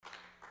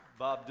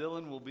Bob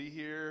Dylan will be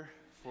here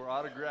for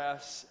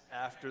autographs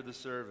after the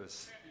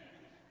service.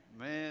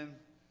 Man,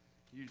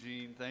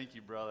 Eugene, thank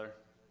you, brother.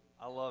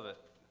 I love it.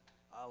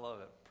 I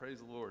love it. Praise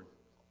the Lord.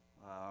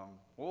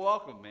 Well,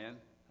 welcome, man.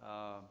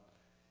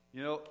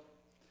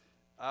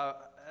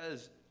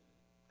 As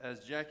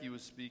Jackie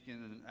was speaking,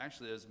 and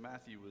actually as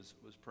Matthew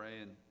was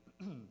praying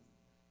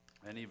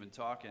and even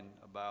talking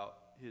about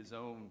his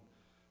own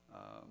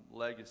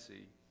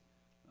legacy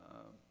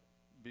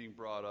being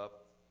brought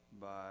up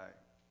by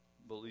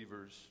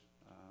believers,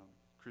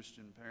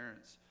 Christian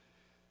parents,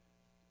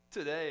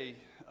 today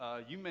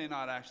you may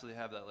not actually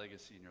have that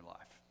legacy in your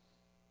life.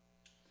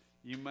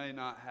 You may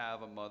not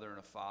have a mother and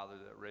a father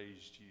that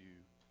raised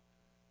you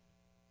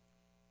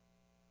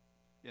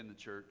in the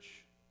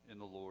church, in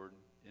the Lord,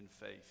 in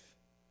faith.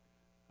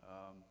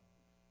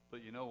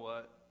 But you know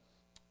what?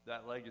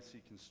 That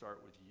legacy can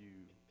start with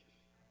you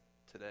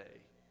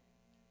today.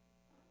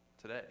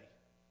 Today.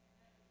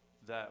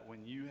 That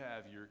when you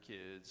have your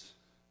kids,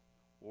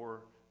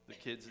 or the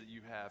kids that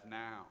you have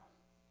now,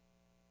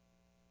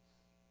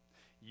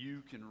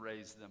 you can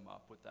raise them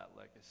up with that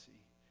legacy.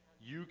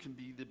 You can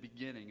be the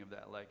beginning of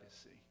that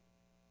legacy.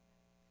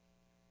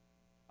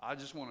 I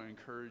just want to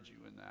encourage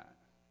you in that.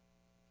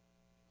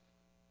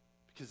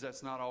 Because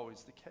that's not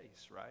always the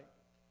case, right?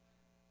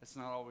 It's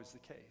not always the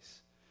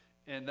case.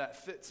 And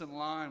that fits in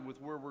line with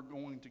where we're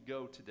going to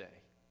go today.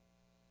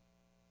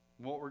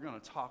 What we're going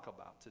to talk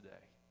about today.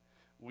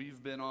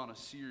 We've been on a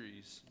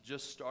series,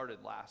 just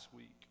started last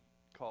week,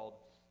 called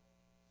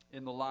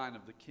In the Line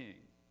of the King.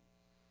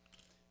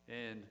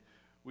 And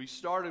we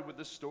started with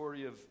the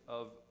story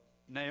of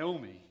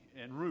Naomi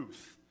and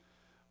Ruth,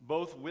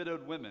 both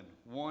widowed women,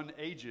 one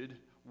aged,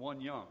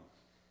 one young.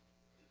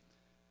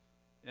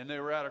 And they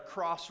were at a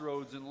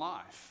crossroads in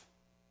life.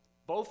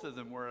 Both of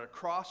them were at a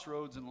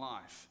crossroads in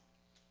life.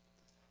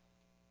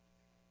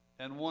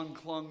 And one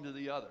clung to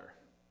the other.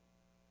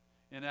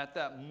 And at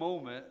that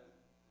moment,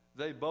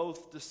 they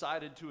both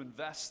decided to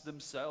invest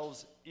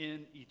themselves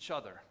in each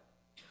other.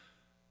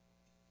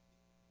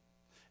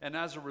 And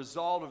as a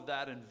result of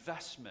that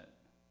investment,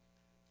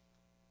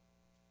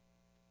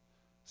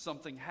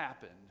 something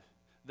happened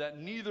that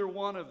neither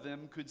one of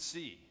them could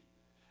see.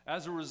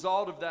 As a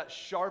result of that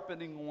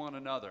sharpening one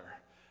another,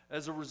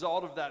 as a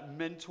result of that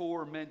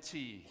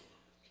mentor-mentee,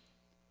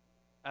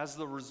 as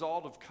the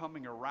result of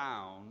coming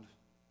around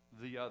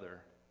the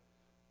other,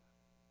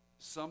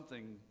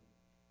 something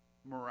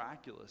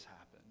miraculous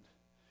happened.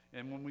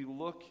 And when we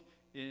look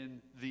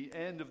in the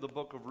end of the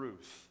book of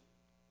Ruth,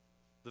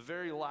 the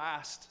very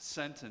last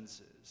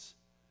sentences,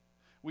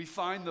 we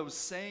find those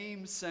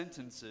same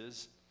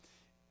sentences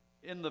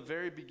in the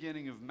very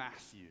beginning of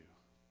Matthew.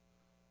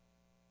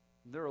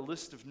 They're a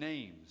list of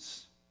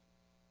names.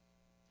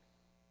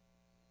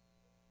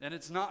 And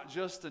it's not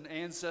just an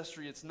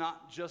ancestry, it's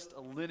not just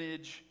a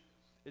lineage,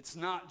 it's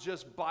not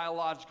just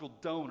biological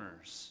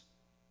donors.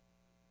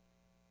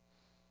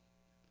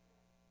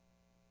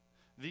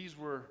 These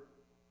were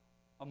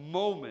a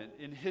moment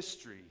in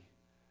history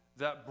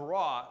that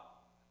brought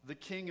the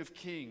King of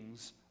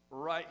Kings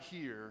right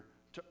here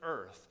to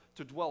earth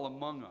to dwell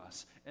among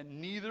us.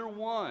 And neither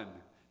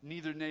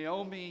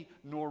Naomi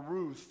nor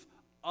Ruth,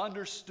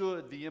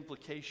 understood the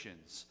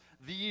implications,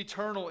 the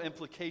eternal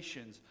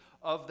implications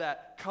of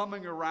that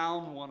coming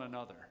around one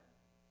another.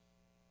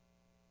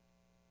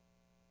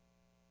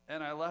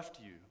 And I left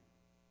you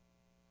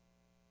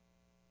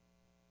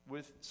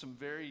with some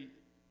very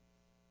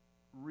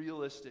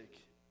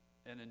realistic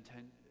and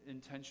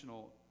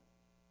intentional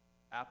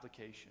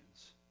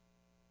applications.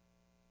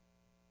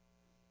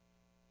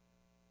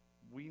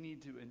 We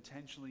need to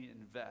intentionally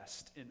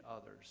invest in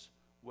others,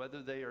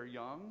 whether they are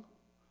young,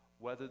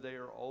 whether they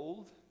are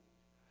old.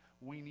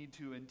 We need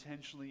to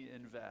intentionally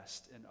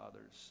invest in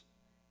others.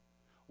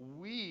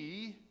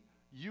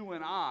 You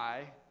and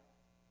I,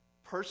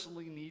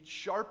 personally need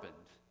sharpened.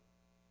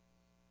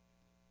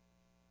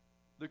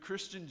 The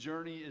Christian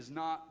journey is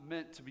not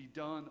meant to be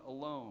done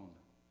alone.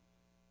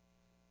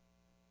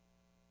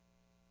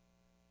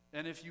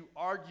 And if you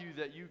argue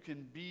that you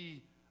can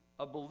be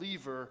a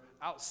believer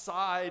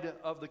outside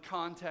of the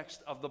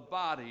context of the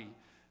body,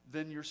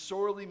 then you're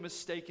sorely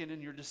mistaken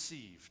and you're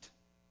deceived.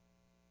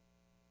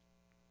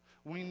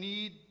 We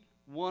need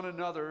one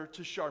another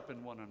to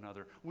sharpen one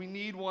another. We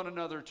need one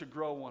another to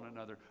grow one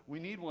another. We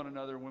need one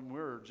another when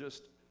we're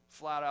just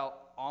flat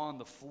out on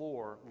the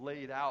floor,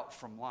 laid out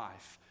from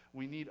life.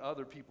 We need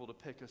other people to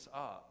pick us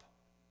up.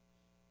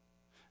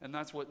 And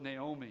that's what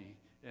Naomi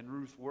and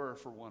Ruth were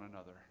for one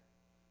another.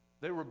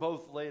 They were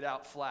both laid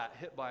out flat,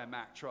 hit by a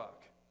Mack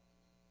truck,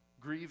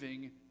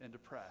 grieving and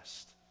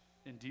depressed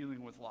in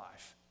dealing with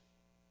life.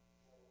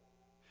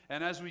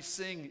 And as we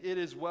sing, "It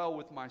is well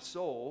with my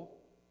soul,"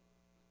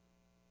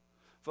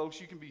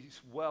 folks, you can be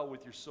well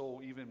with your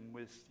soul even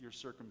with your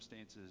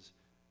circumstances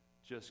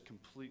just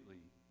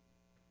completely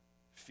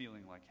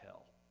feeling like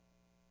hell.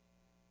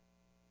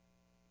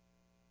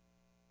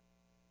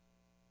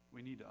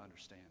 We need to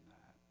understand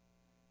that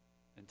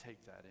and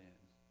take that in.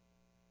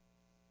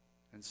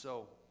 And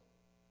so,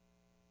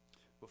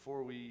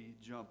 before we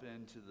jump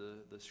into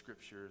the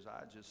scriptures,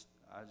 I just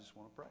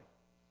want to pray,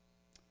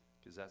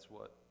 because that's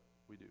what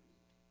we do.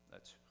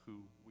 That's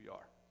who we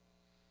are.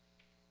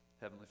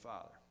 Heavenly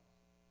Father,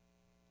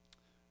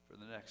 for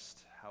the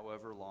next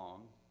however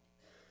long,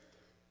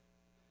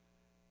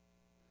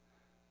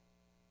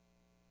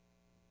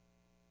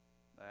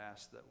 I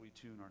ask that we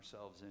tune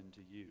ourselves into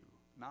you.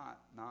 Not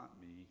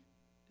me.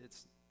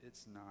 It's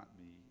not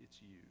me.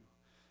 It's you.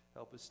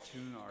 Help us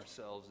tune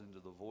ourselves into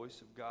the voice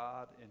of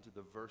God, into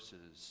the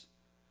verses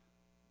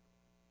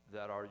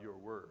that are your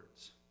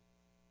words.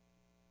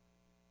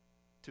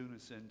 Tune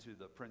us into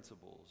the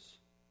principles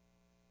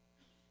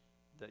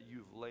that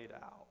you've laid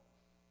out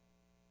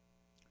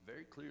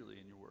very clearly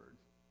in your word.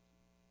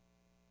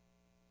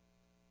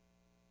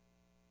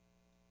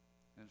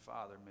 And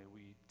Father, may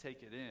we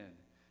take it in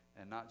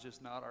and not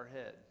just nod our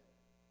head,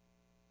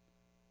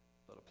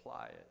 but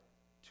apply it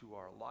to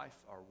our life,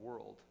 our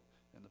world,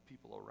 and the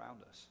people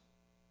around us.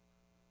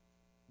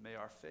 May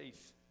our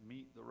faith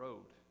meet the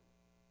road.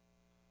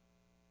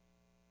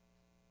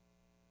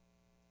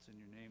 It's in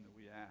your name that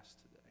we ask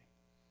today.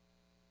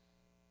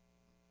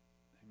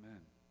 Amen.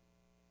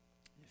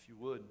 If you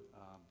would,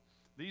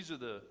 these are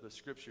the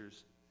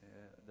scriptures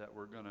that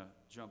we're going to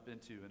jump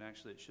into, and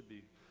actually it should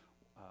be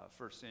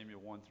 1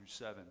 Samuel 1 through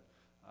 7.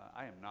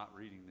 I am not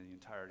reading the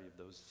entirety of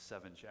those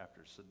 7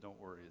 chapters, so don't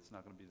worry. It's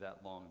not going to be that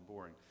long and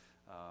boring.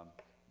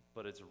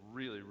 But it's a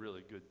really,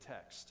 really good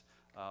text.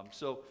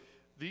 So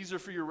these are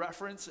for your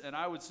reference, and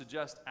I would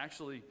suggest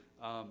actually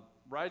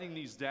writing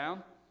these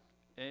down.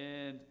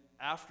 And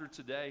after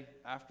today,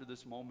 after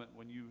this moment,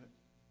 when you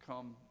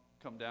come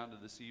down to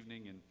this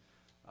evening and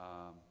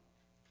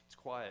it's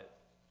quiet,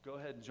 go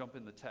ahead and jump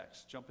in the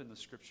text, jump in the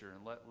scripture,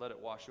 and let it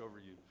wash over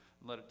you,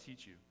 and let it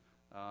teach you.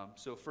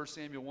 So 1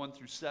 Samuel 1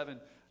 through 7,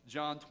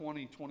 John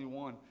 20,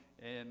 21,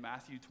 and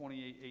Matthew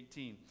 28,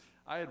 18.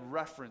 I had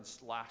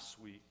referenced last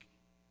week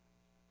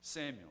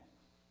Samuel,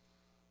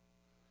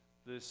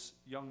 this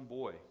young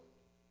boy.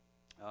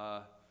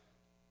 And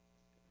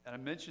I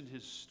mentioned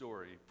his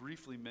story,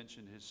 briefly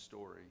mentioned his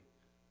story.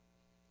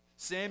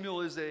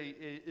 Samuel is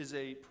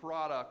a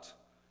product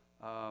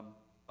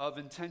of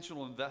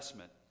intentional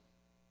investment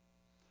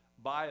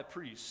by a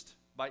priest,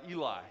 by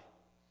Eli,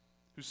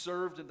 who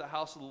served in the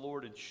house of the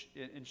Lord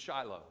in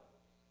Shiloh.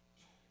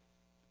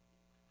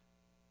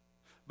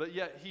 But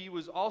yet he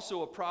was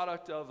also a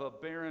product of a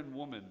barren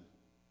woman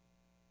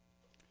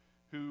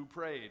who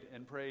prayed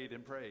and prayed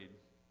and prayed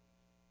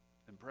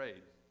and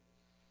prayed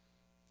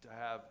to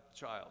have a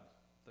child,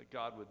 that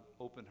God would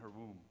open her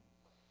womb.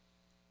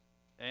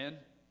 And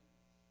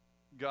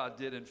God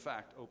did, in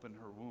fact, open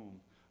her womb.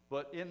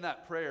 But in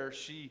that prayer,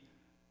 she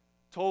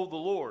told the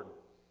Lord,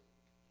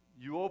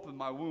 "You open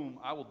my womb,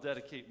 I will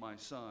dedicate my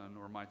son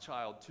or my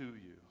child to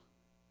you."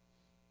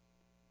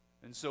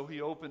 And so he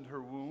opened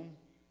her womb,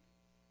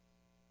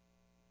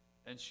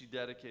 and she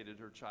dedicated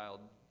her child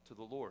to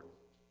the Lord.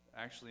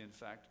 Actually, in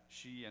fact,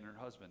 she and her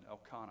husband,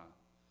 Elkanah.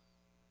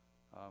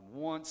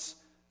 Once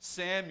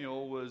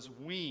Samuel was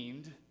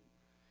weaned,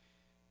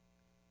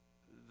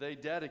 they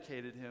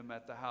dedicated him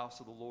at the house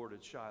of the Lord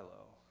at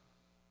Shiloh.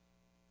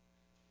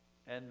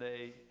 And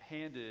they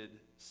handed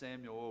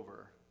Samuel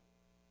over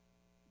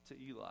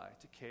to Eli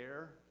to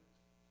care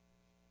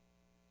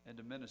and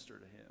to minister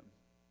to him.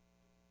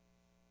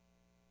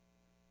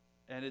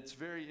 And it's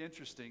very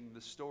interesting,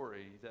 the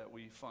story that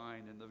we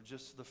find in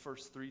just the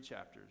first 3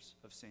 chapters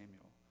of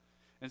Samuel.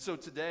 And so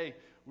today,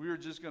 we are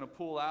just going to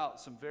pull out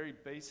some very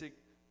basic,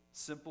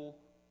 simple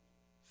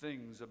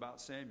things about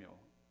Samuel.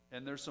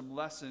 And there's some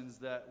lessons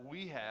that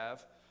we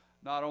have,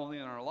 not only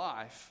in our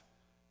life,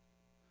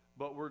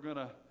 but we're going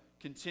to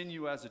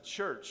continue as a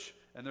church.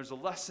 And there's a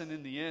lesson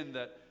in the end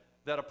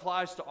that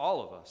applies to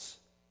all of us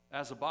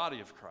as a body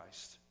of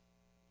Christ.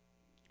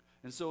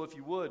 And so if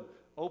you would,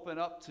 open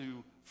up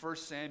to 1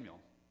 Samuel.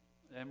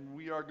 And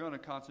we are going to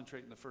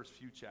concentrate in the first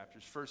few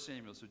chapters. 1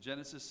 Samuel, so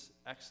Genesis,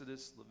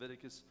 Exodus,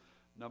 Leviticus,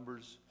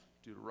 Numbers,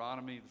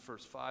 Deuteronomy, the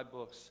first 5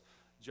 books,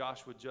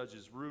 Joshua,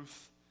 Judges,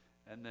 Ruth,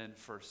 and then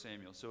 1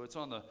 Samuel. So it's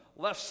on the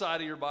left side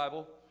of your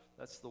Bible.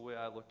 That's the way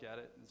I look at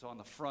it. It's on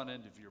the front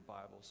end of your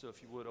Bible. So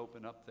if you would,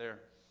 open up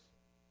there.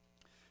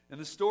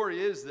 And the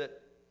story is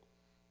that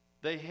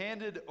they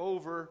handed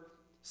over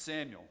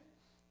Samuel.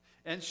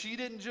 And she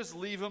didn't just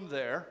leave him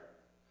there.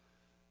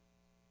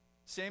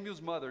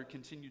 Samuel's mother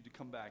continued to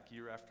come back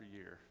year after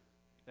year,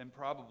 and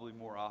probably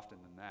more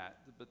often than that,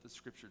 but the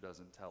scripture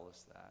doesn't tell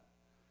us that.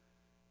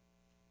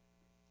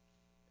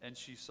 And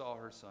she saw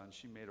her son.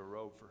 She made a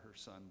robe for her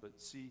son.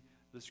 But see,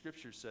 the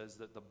scripture says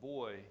that the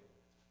boy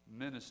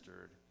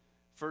ministered.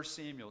 1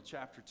 Samuel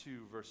chapter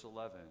 2, verse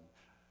 11.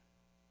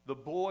 The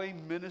boy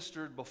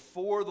ministered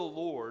before the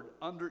Lord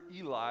under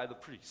Eli the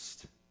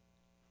priest.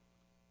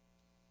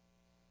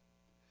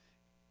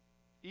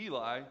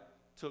 Eli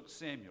took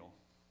Samuel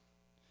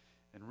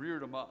and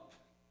reared him up.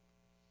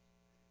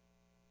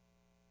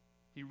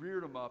 He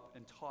reared him up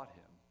and taught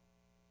him.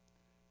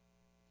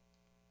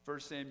 1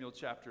 Samuel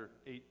chapter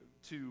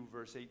 2,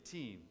 verse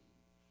 18.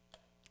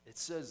 It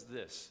says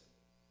this.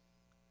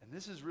 And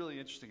this is really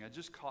interesting. I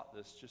just caught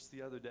this just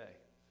the other day.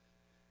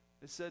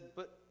 It said,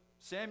 but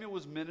Samuel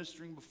was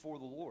ministering before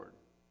the Lord.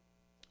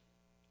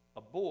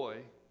 A boy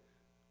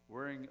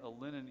wearing a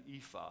linen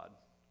ephod.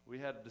 We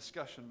had a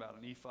discussion about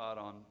an ephod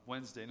on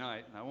Wednesday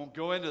night, and I won't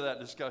go into that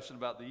discussion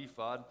about the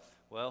ephod.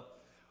 Well,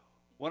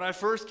 when I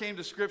first came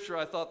to Scripture,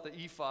 I thought the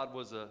ephod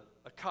was a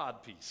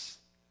cod piece.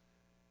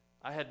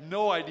 I had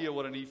no idea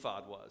what an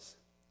ephod was.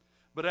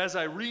 But as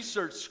I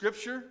researched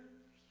Scripture,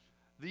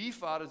 the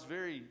ephod is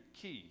very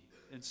key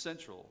and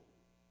central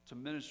to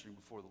ministering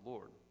before the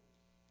Lord.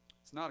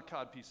 It's not a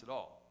cod piece at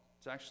all.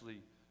 It's actually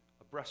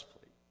a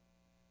breastplate.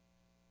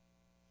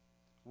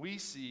 We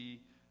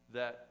see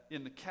that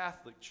in the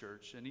Catholic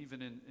Church, and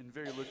even in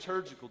very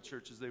liturgical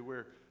churches, they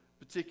wear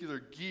particular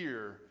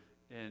gear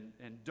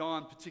and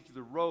don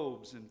particular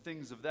robes and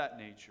things of that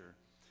nature.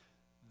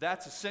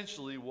 That's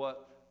essentially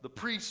what the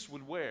priests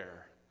would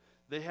wear.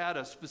 They had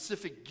a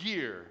specific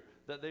gear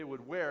that they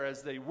would wear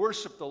as they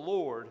worship the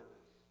Lord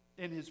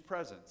in His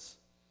presence.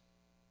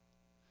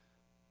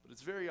 But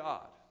it's very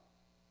odd.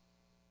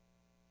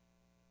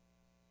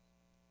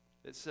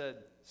 It said,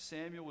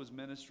 Samuel was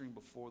ministering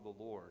before the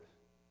Lord.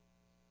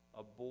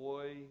 A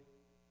boy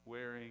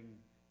wearing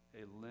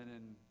a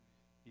linen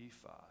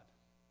ephod.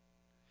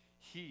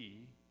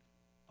 He,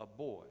 a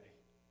boy,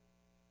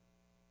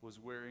 was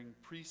wearing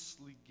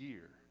priestly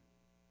gear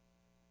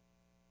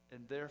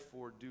and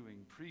therefore doing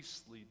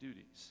priestly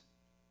duties.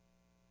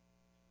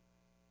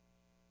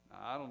 Now,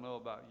 I don't know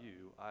about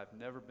you. I've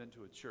never been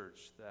to a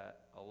church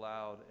that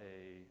allowed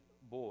a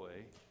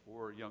boy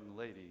or a young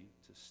lady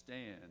to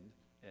stand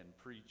and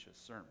preach a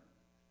sermon.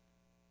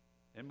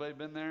 Anybody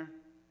been there?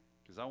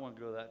 Because I want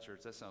to go to that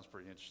church. That sounds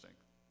pretty interesting.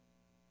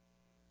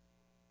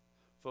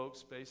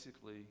 Folks,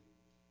 basically,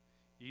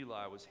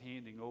 Eli was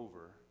handing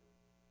over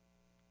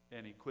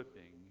and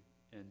equipping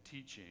and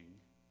teaching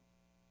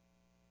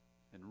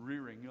and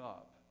rearing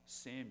up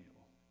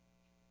Samuel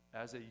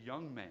as a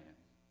young man,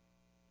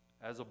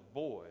 as a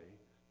boy,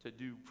 to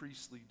do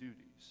priestly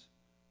duties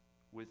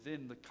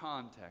within the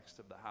context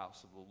of the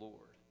house of the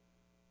Lord.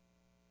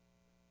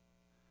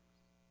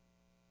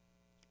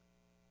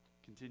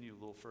 Continue a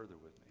little further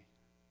with me.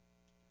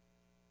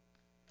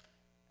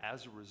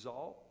 As a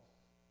result,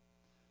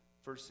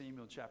 1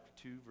 Samuel chapter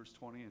 2, verse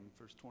 20 and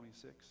verse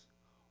 26,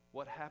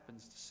 what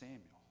happens to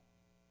Samuel?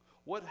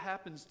 What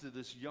happens to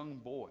this young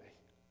boy?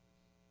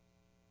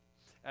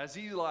 As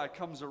Eli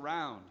comes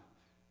around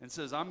and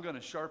says, I'm going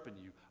to sharpen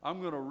you. I'm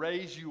going to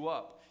raise you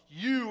up.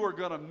 You are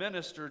going to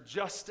minister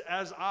just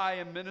as I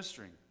am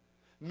ministering.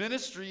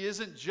 Ministry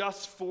isn't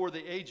just for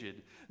the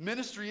aged.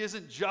 Ministry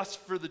isn't just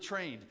for the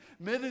trained.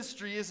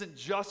 Ministry isn't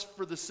just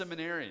for the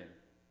seminarian.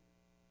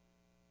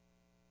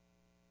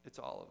 It's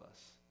all of us.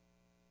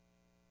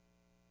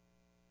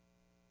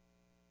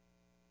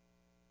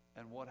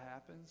 And what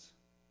happens?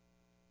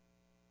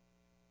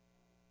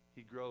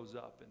 He grows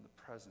up in the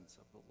presence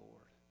of the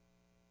Lord.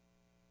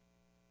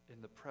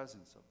 In the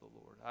presence of the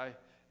Lord.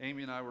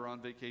 Amy and I were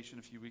on vacation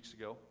a few weeks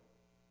ago,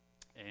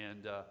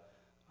 and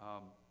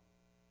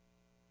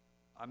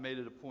I made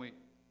it a point,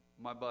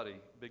 my buddy,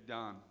 Big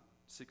Don,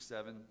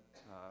 6'7",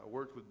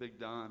 worked with Big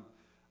Don.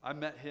 I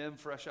met him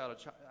fresh out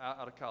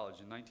of college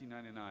in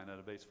 1999 at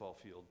a baseball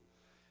field,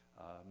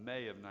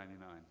 May of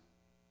 99.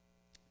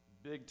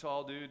 Big,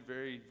 tall dude,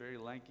 very, very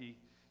lanky.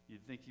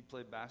 You'd think he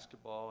played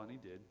basketball, and he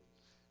did.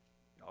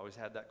 He always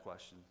had that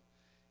question.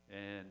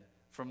 And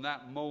from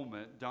that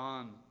moment,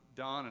 Don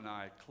and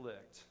I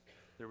clicked.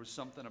 There was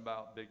something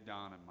about Big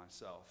Don and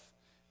myself,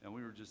 and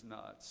we were just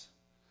nuts.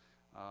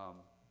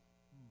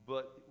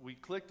 But we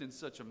clicked in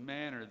such a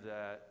manner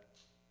that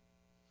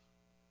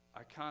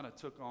I kind of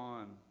took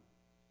on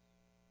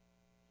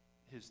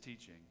his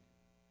teaching.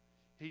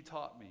 He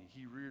taught me,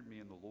 he reared me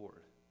in the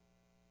Lord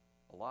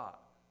a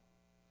lot.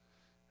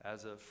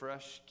 As a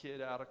fresh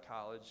kid out of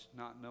college,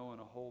 not knowing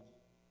a whole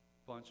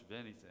bunch of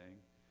anything,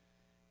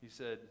 he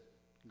said,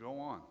 go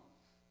on.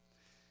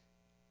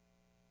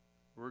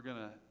 We're going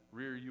to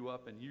rear you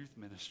up in youth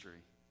ministry.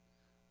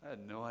 I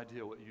had no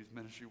idea what youth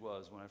ministry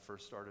was when I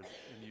first started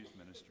in youth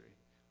ministry.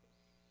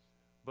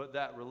 But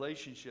that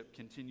relationship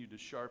continued to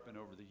sharpen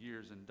over the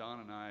years, and Don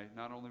and I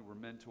not only were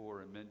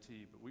mentor and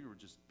mentee, but we were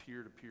just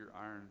peer-to-peer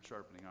iron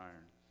sharpening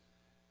iron.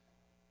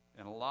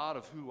 And a lot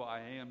of who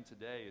I am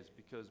today is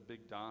because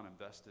Big Don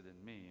invested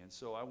in me. And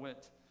so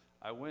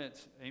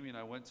Amy and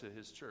I went to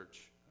his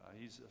church.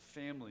 He's a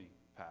family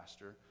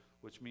pastor,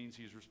 which means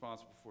he's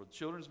responsible for the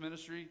children's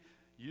ministry,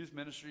 youth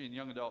ministry, and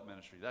young adult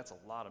ministry. That's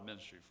a lot of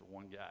ministry for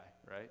one guy,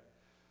 right?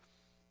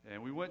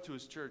 And we went to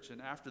his church,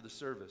 and after the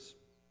service,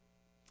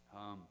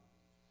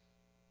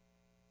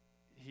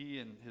 he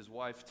and his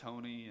wife,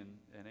 Tony,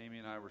 and Amy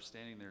and I were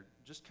standing there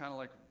just kind of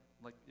like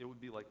it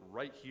would be like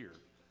right here,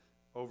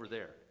 over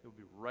there. It would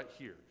be right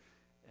here.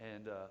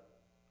 And a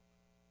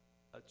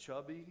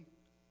chubby,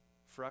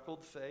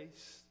 freckled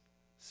face,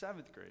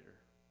 7th grader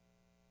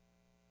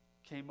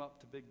came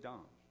up to Big Don.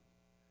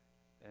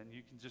 And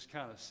you can just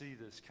kind of see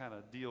this kind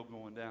of deal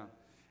going down.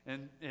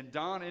 And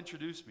Don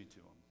introduced me to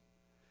him.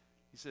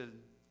 He said,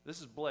 this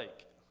is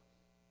Blake.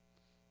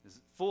 His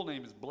full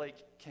name is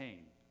Blake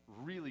Kane.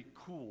 Really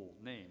cool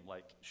name.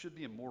 Like, should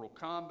be in Mortal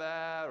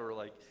Kombat or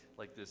like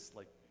this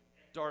like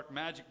dark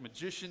magic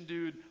magician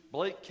dude.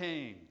 Blake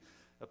Kane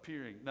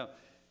appearing. No.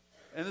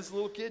 And this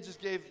little kid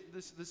just gave,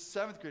 this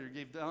seventh grader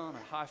gave Don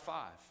a high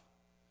five.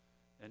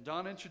 And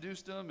Don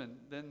introduced him, and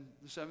then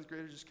the seventh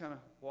grader just kind of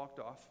walked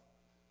off.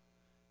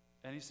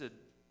 And he said,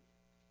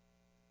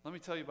 let me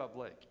tell you about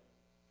Blake.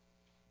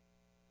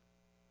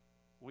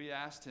 We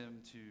asked him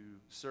to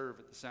serve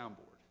at the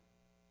soundboard.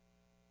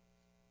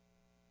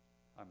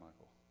 Hi,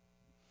 Michael.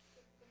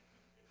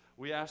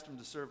 We asked him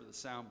to serve at the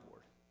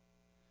soundboard.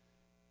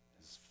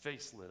 His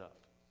face lit up.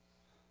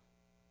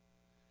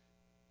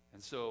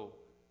 And so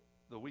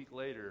the week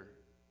later,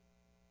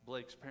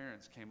 Blake's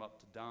parents came up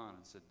to Don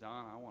and said,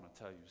 Don, I want to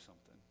tell you something.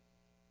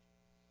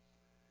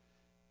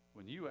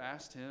 When you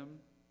asked him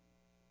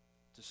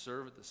to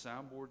serve at the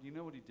soundboard, you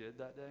know what he did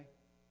that day?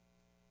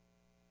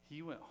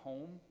 He went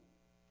home,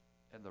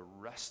 and the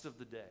rest of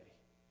the day,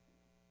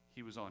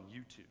 he was on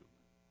YouTube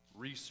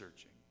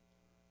researching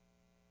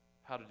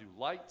how to do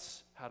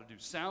lights, how to do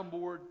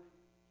soundboard,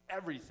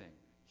 everything.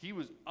 He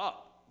was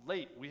up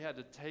late. We had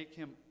to take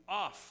him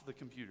off the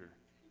computer.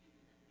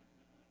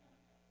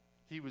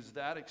 He was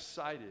that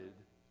excited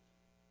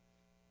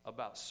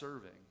about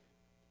serving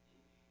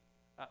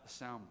at the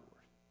soundboard.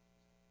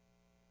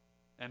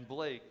 And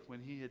Blake,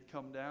 when he had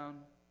come down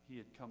from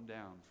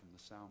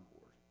the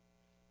soundboard.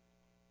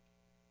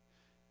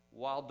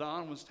 While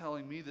Don was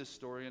telling me this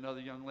story,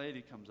 another young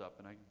lady comes up,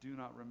 and I do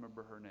not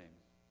remember her name.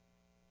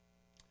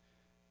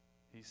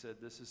 He said,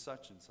 this is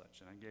such and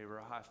such, and I gave her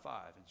a high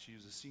five, and she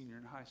was a senior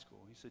in high school.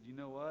 He said, you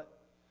know what?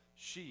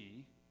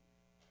 She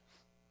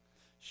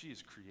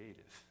is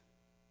creative.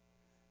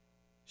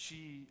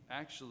 She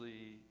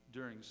actually,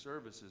 during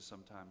services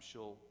sometimes,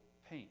 she'll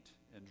paint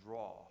and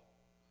draw.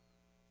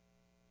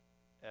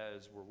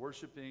 As we're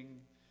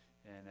worshiping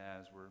and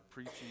as we're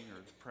preaching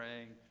or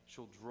praying,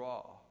 she'll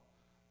draw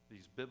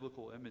these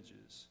biblical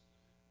images,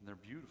 and they're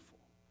beautiful.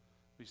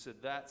 We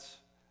said that's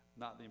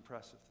not the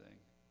impressive thing.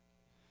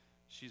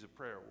 She's a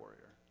prayer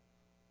warrior.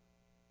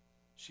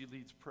 She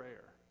leads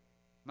prayer,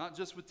 not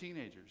just with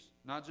teenagers,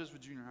 not just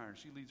with junior hires.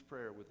 She leads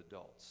prayer with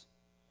adults.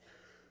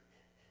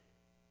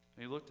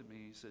 And he looked at me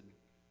and he said,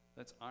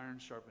 that's iron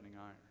sharpening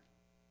iron.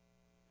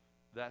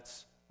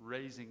 That's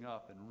raising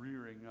up and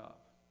rearing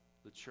up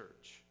the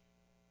church.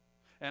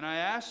 And I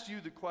asked you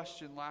the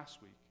question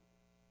last week,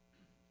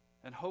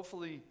 and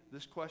hopefully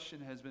this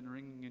question has been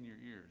ringing in your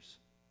ears.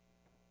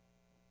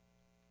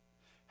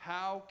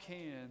 How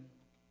can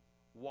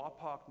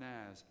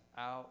wapaknaz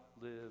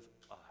outlive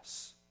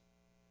us?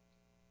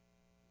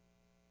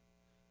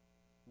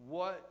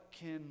 What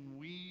can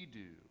we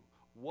do?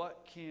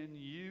 What can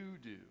you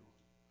do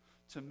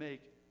to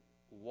make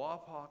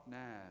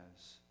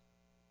wapaknaz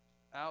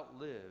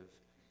outlive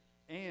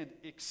and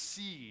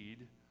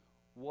exceed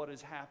what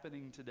is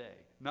happening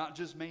today? Not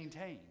just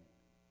maintain.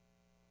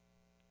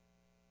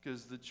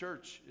 Because the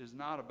church is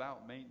not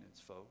about maintenance,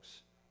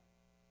 folks.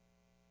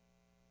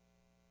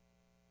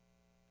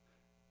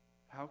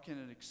 How can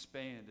it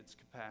expand its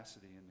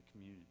capacity in the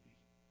community?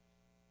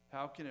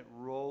 How can it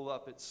roll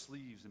up its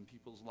sleeves in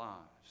people's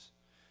lives?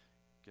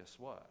 Guess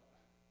what?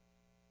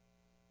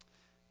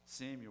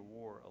 Samuel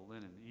wore a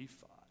linen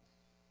ephod.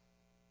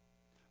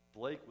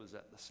 Blake was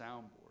at the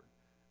soundboard.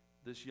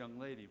 This young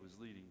lady was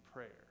leading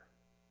prayer.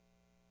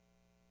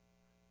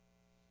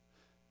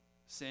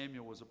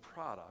 Samuel was a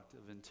product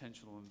of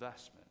intentional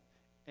investment.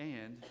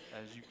 And,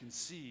 as you can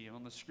see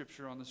on the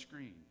scripture on the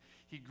screen,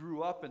 he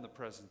grew up in the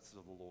presence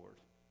of the Lord.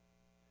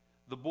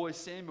 The boy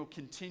Samuel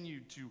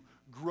continued to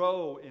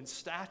grow in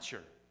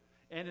stature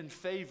and in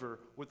favor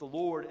with the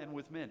Lord and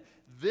with men.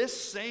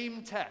 This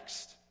same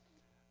text,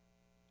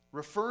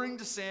 referring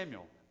to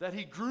Samuel, that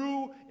he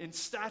grew in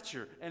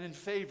stature and in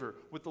favor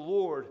with the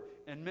Lord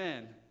and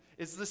men,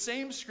 is the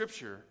same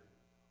scripture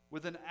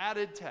with an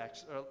added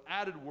text, or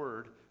added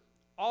word,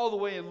 all the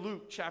way in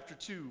Luke chapter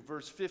 2,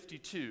 verse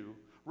 52,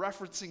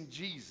 referencing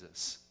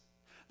Jesus.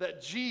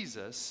 That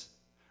Jesus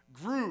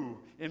grew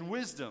in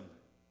wisdom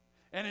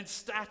and in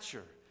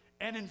stature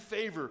and in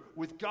favor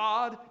with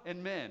God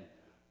and men.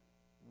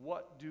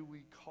 What do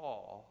we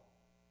call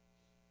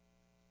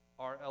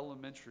our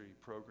elementary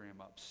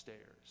program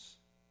upstairs?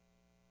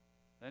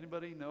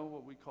 Anybody know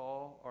what we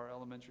call our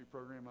elementary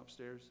program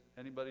upstairs?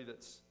 Anybody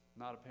that's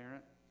not a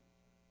parent?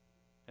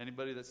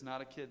 Anybody that's not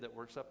a kid that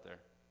works up there?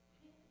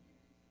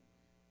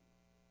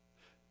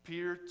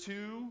 Pier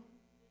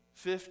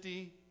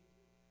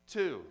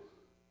 252.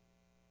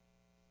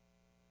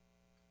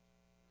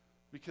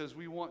 Because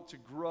we want to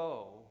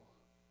grow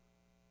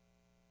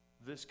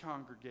this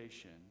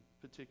congregation,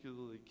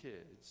 particularly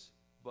kids,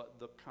 but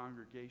the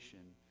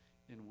congregation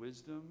in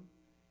wisdom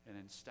and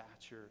in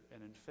stature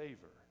and in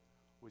favor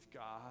with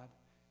God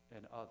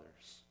and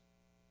others.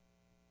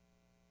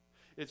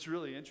 It's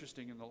really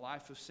interesting in the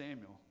life of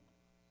Samuel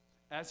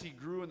as he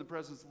grew in the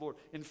presence of the Lord.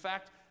 In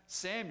fact,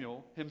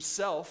 Samuel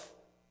himself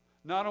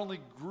not only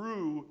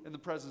grew in the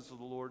presence of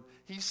the Lord,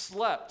 he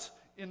slept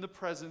in the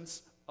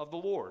presence of the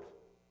Lord.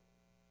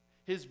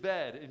 his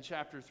bed in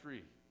chapter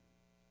 3.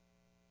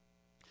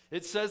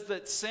 It says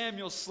that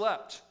Samuel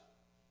slept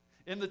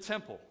in the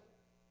temple,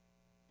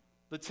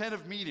 the tent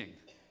of meeting,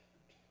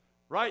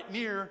 right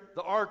near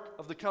the Ark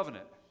of the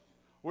Covenant,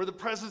 where the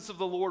presence of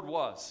the Lord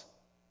was.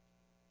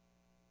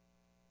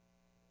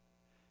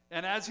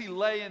 And as he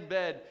lay in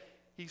bed,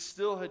 he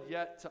still had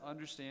yet to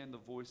understand the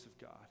voice of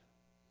God.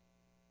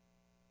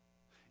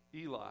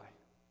 Eli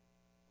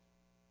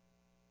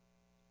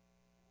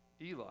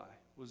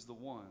was the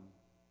one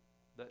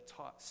that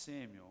taught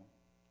Samuel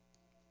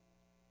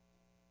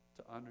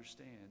to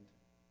understand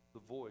the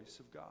voice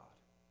of God.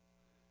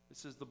 It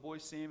says the boy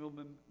Samuel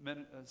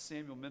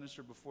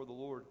ministered before the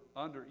Lord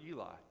under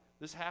Eli.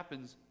 This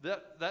happens,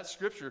 that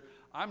scripture,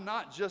 I'm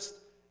not just,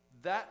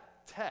 that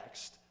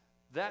text,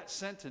 that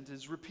sentence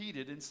is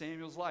repeated in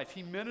Samuel's life.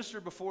 He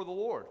ministered before the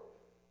Lord.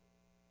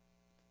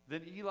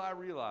 Then Eli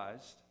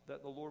realized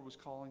that the Lord was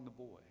calling the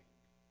boy.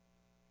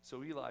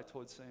 So Eli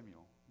told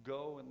Samuel,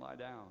 go and lie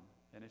down,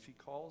 and if he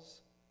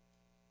calls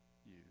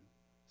you,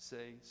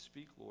 say,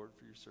 speak, Lord,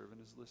 for your servant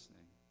is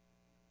listening.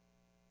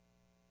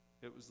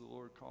 It was the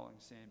Lord calling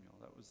Samuel.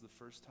 That was the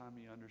first time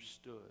he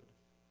understood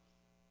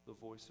the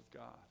voice of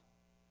God.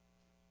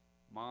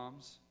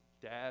 Moms,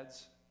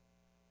 dads,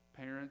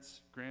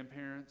 parents,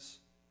 grandparents,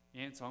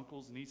 aunts,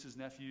 uncles, nieces,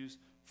 nephews,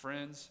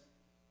 friends.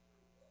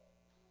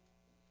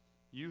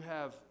 You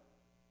have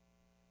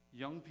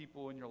young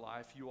people in your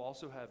life. You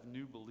also have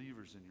new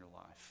believers in your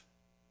life.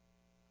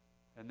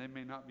 And they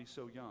may not be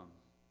so young.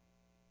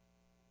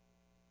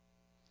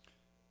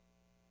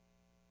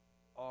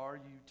 Are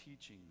you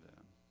teaching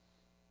them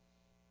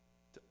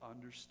to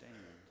understand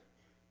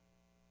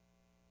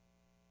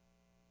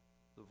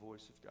the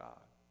voice of God?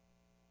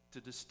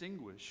 To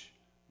distinguish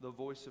the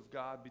voice of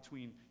God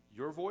between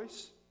your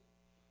voice,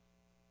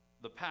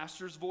 the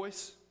pastor's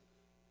voice,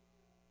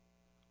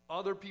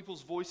 other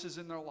people's voices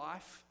in their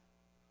life?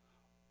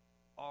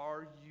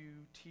 Are you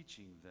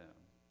teaching them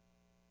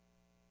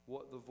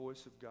what the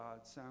voice of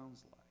God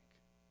sounds like?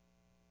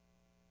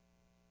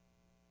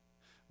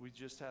 We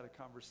just had a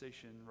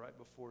conversation right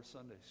before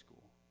Sunday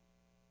school.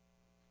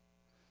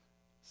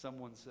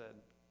 Someone said,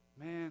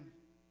 man,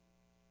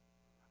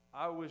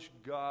 I wish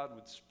God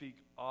would speak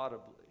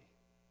audibly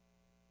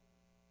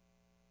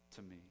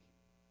to me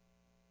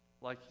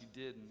like he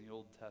did in the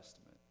Old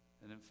Testament.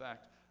 And in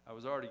fact, I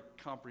was already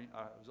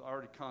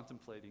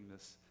contemplating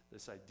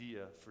this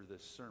idea for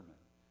this sermon.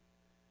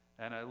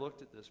 And I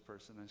looked at this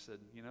person and I said,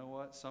 you know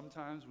what?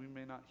 Sometimes we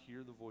may not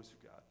hear the voice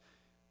of God.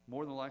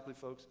 More than likely,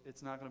 folks,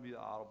 it's not going to be the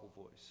audible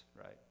voice,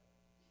 right?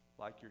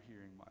 Like you're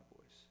hearing my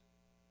voice.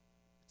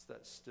 It's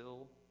that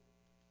still,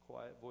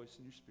 quiet voice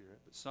in your spirit.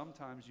 But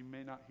sometimes you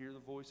may not hear the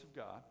voice of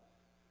God,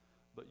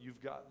 but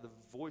you've got the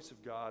voice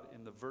of God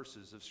in the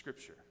verses of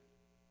Scripture.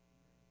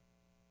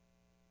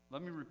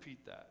 Let me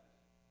repeat that.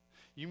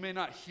 You may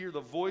not hear the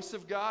voice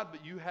of God,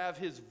 but you have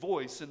his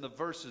voice in the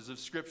verses of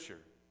Scripture.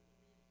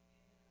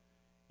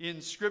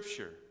 In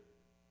Scripture.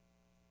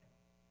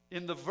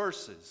 In the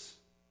verses.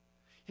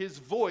 His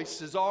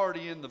voice is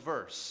already in the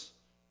verse.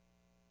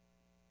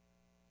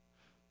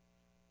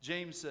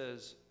 James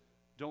says,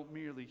 don't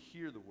merely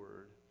hear the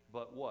word,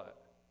 but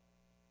what?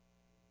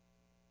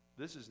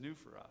 This is new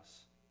for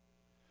us.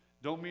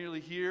 Don't merely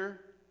hear,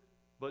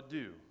 but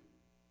do.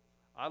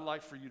 I'd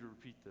like for you to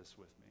repeat this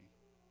with me.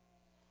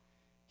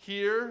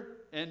 Hear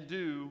and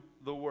do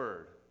the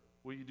word.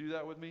 Will you do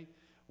that with me?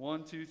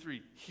 1, 2,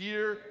 3.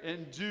 Hear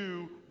and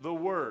do the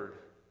word.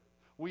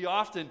 We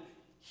often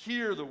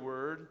hear the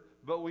word,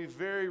 but we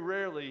very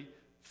rarely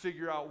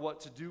figure out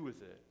what to do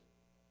with it.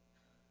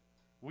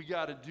 We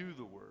got to do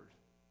the word.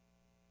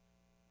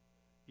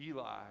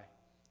 Eli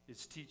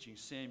is teaching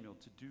Samuel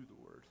to do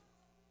the word.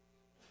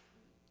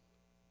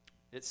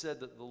 It said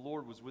that the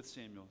Lord was with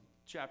Samuel.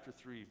 Chapter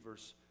 3,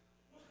 verse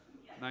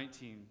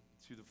 19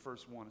 through the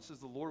first 1. It says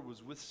the Lord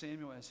was with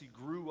Samuel as he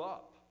grew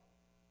up.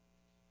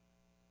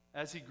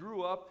 As he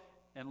grew up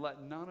and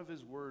let none of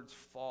his words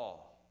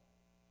fall.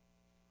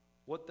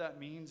 What that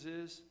means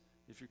is,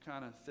 if you're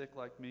kind of thick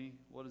like me,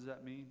 what does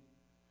that mean?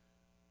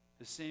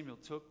 Is Samuel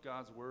took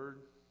God's word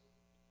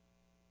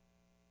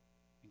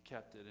and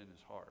kept it in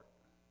his heart.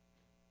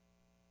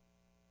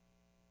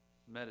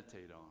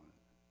 Meditate on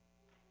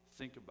it.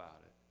 Think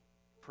about it.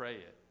 Pray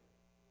it.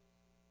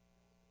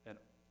 And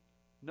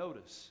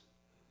notice,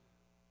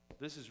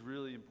 this is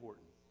really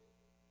important.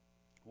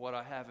 What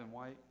I have in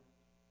white,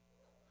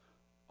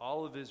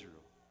 all of Israel,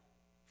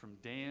 from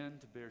Dan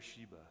to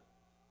Beersheba,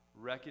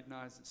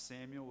 recognized that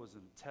Samuel was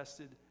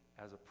attested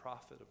as a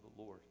prophet of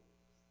the Lord.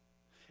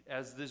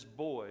 As this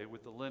boy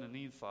with the linen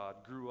ephod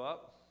grew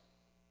up,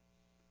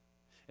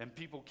 and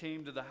people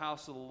came to the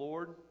house of the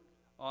Lord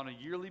on a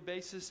yearly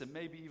basis and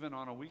maybe even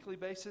on a weekly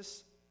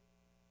basis,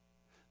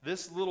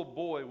 this little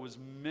boy was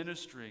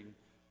ministering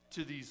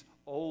to these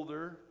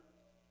older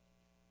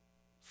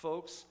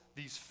folks,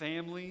 these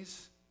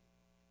families,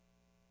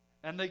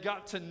 and they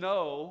got to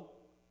know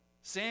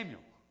Samuel.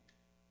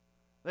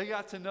 They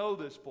got to know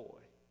this boy.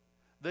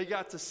 They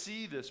got to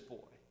see this boy.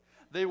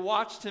 They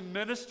watched him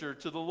minister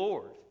to the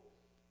Lord.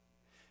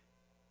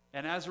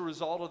 And as a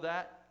result of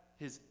that,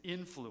 his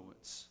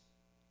influence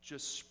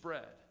just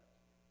spread.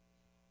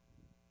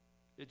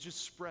 It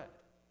just spread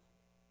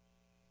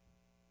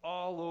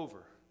all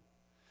over.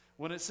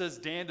 When it says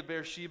Dan to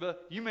Beersheba,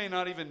 you may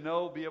not even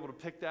be able to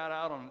pick that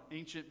out on an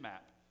ancient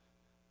map.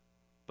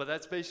 But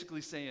that's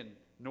basically saying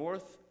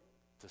north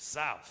to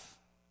south.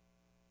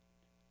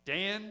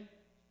 Dan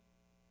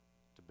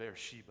to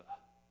Beersheba.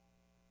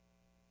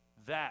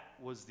 That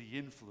was the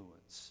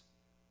influence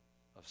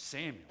of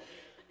Samuel.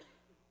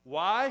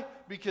 Why?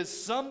 Because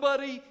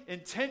somebody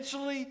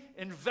intentionally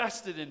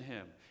invested in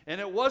him.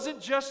 And it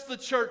wasn't just the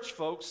church,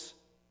 folks.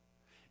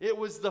 It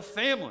was the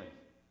family.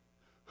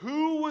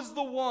 Who was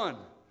the one?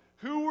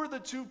 Who were the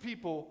two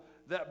people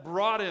that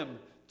brought him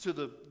to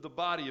the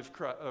body of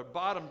Christ, or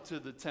brought him to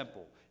the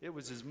temple? It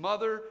was his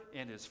mother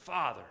and his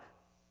father.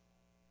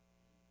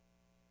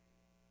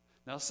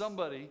 Now some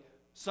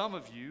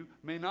of you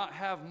may not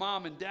have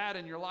mom and dad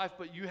in your life,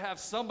 but you have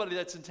somebody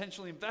that's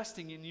intentionally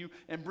investing in you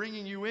and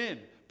bringing you in.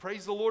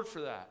 Praise the Lord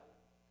for that.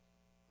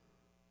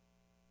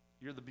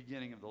 You're the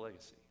beginning of the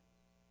legacy.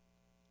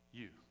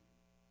 You.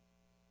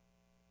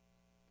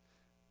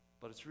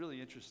 But it's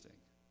really interesting.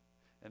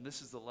 And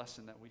this is the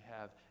lesson that we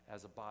have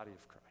as a body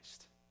of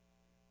Christ.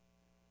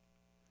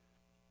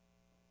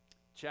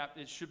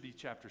 It should be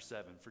chapter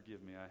 7.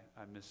 Forgive me,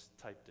 I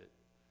mistyped it.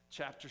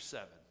 Chapter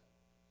 7,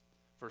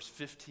 verse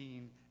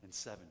 15 and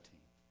 17.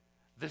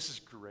 This is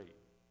great.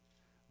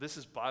 This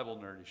is Bible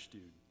nerdish,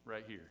 dude,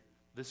 right here.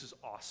 This is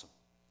awesome.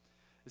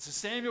 It says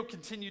Samuel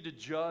continued to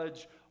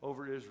judge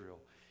over Israel.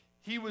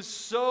 He was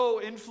so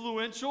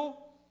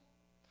influential,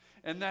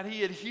 and that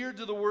he adhered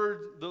to the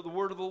word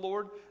of the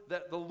Lord,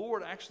 that the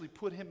Lord actually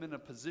put him in a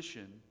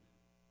position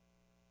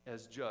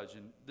as judge.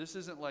 And this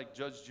isn't like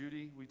Judge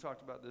Judy. We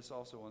talked about this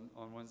also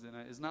on Wednesday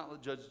night. It's not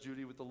like Judge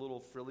Judy with the little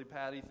frilly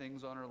patty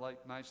things on her,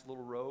 like nice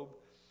little robe.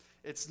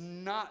 It's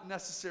not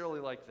necessarily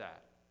like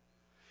that.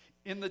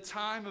 In the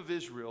time of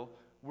Israel,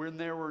 when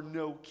there were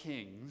no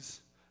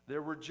kings,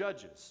 there were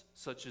judges,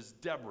 such as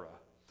Deborah,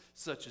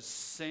 such as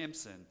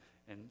Samson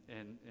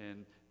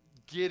and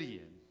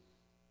Gideon.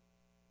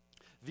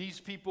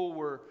 These people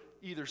were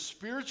either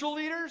spiritual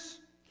leaders,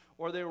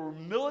 or they were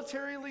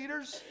military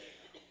leaders,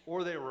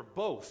 or they were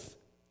both.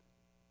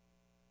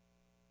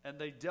 And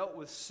they dealt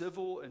with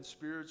civil and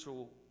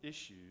spiritual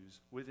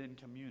issues within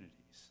communities.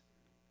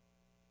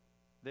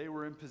 They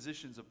were in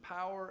positions of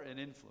power and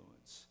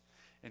influence.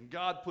 And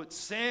God put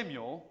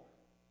Samuel,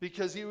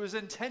 because he was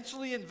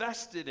intentionally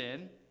invested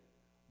in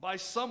by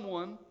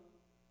someone,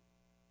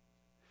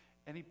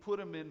 and he put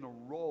him in the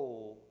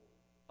role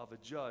of a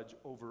judge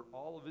over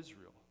all of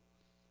Israel.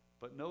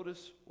 But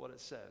notice what it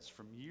says,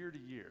 from year to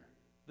year.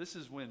 This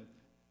is when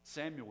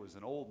Samuel was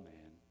an old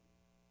man,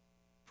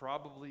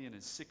 probably in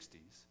his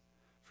 60s.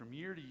 From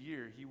year to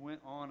year, he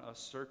went on a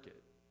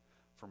circuit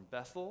from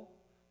Bethel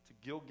to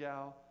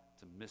Gilgal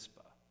to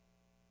Mizpah,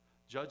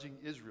 judging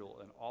Israel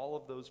in all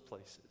of those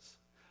places.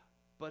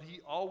 But he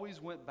always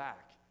went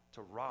back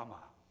to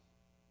Ramah,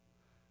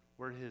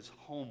 where his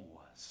home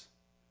was.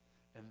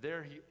 And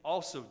there he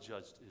also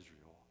judged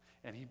Israel.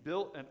 And he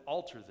built an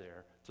altar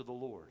there to the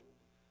Lord.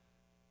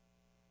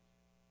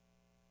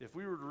 If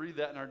we were to read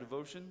that in our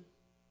devotion,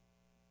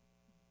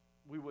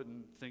 we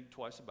wouldn't think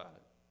twice about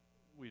it.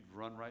 We'd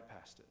run right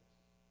past it.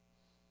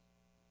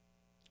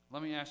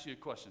 Let me ask you a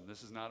question.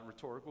 This is not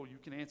rhetorical. You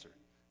can answer,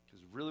 because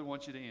I really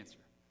want you to answer.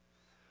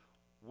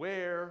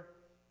 Where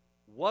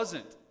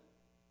wasn't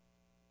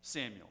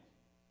Samuel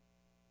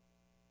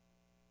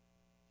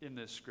in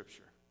this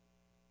scripture?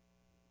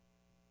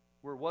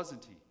 Where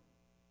wasn't he?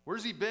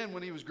 Where's he been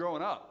when he was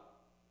growing up?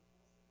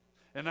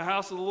 In the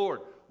house of the Lord.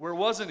 Where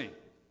wasn't he?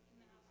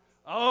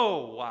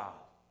 Oh, wow.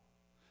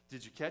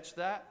 Did you catch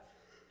that?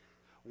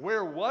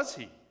 Where was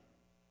he?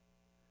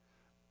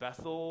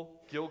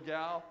 Bethel,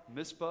 Gilgal,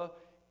 Mizpah.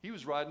 He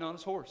was riding on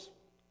his horse.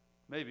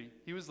 Maybe.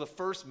 He was the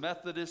first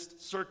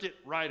Methodist circuit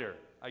rider,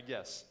 I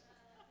guess.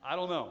 I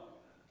don't know.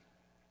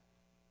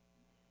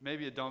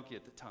 Maybe a donkey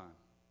at the time.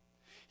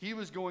 He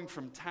was going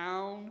from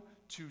town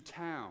to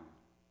town.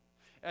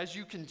 As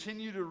you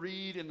continue to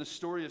read in the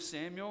story of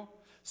Samuel,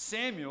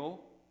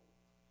 Samuel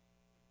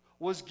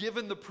was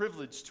given the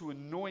privilege to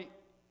anoint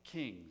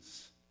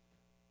kings.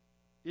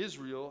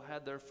 Israel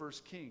had their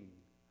first king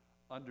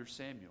under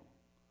Samuel.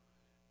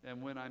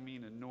 And when I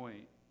mean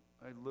anoint,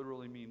 I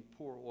literally mean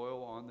pour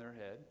oil on their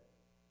head,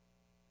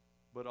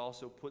 but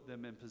also put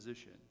them in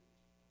position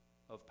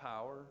of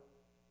power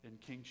and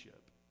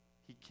kingship.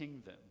 He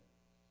kinged them.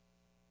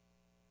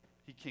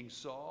 He kinged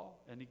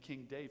Saul and he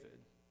kinged David.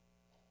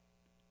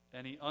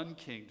 And he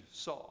unkinged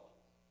Saul.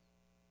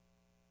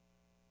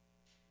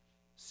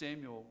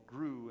 Samuel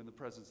grew in the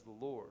presence of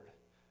the Lord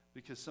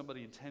because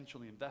somebody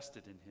intentionally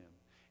invested in him.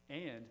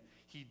 And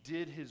he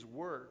did his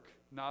work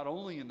not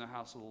only in the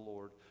house of the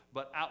Lord,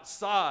 but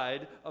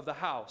outside of the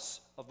house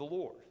of the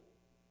Lord.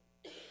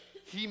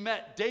 He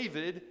met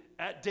David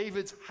at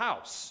David's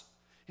house.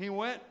 He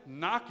went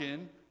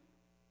knocking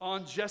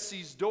on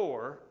Jesse's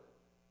door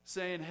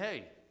saying,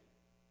 "Hey,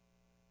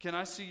 can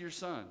I see your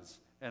sons?"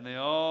 And they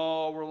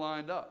all were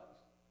lined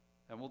up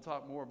And we'll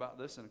talk more about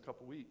this in a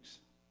couple weeks.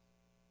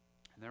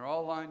 And they're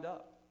all lined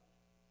up.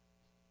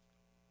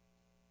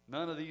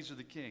 None of these are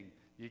the king.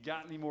 You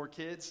got any more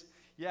kids?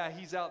 Yeah,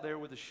 he's out there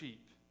with the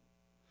sheep.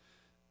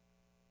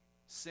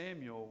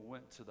 Samuel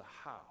went to the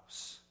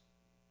house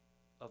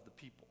of the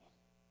people.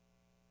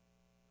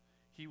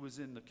 He was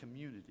in the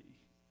community.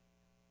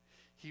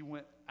 He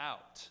went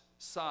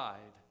outside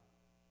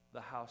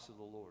the house of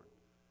the Lord.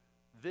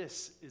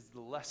 This is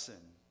the lesson,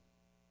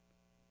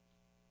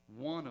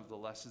 one of the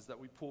lessons that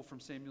we pull from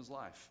Samuel's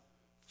life.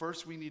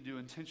 First, we need to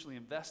intentionally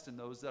invest in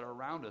those that are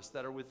around us,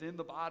 that are within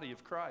the body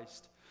of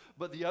Christ.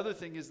 But the other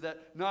thing is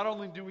that not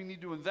only do we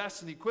need to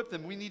invest and equip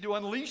them, we need to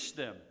unleash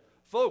them.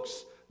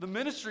 Folks, the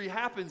ministry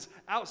happens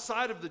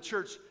outside of the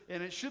church,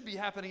 and it should be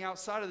happening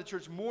outside of the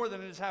church more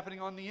than it is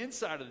happening on the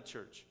inside of the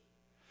church.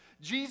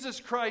 Jesus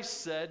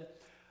Christ said,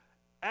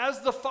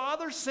 "As the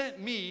Father sent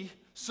me,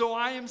 so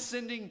I am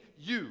sending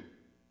you."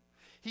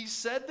 He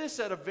said this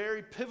at a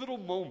very pivotal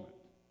moment.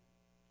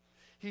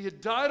 He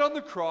had died on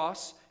the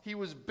cross, he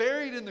was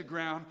buried in the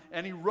ground,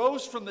 and he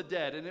rose from the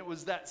dead. And it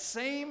was that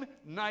same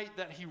night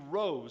that he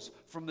rose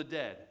from the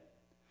dead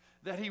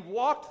that he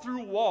walked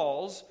through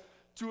walls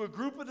to a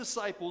group of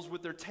disciples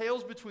with their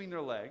tails between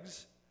their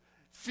legs,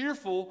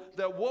 fearful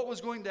that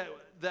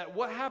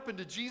what happened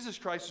to Jesus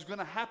Christ was going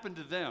to happen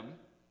to them.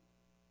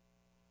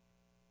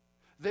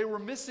 They were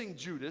missing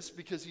Judas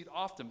because he'd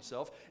offed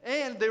himself,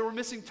 and they were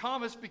missing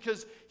Thomas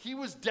because he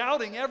was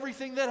doubting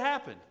everything that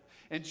happened.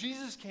 And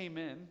Jesus came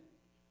in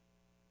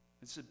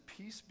and said,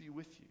 "Peace be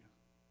with you."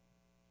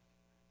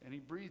 And he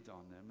breathed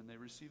on them, and they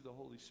received the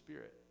Holy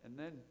Spirit. And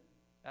then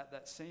at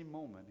that same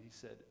moment, he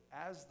said,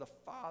 "As the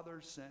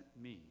Father sent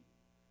me,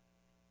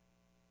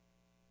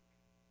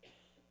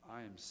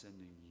 I am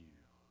sending you."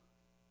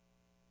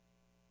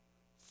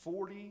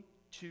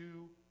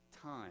 42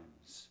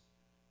 times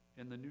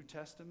in the New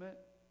Testament,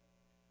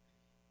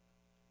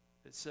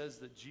 it says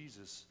that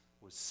Jesus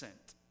was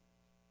sent.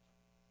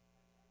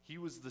 He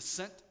was the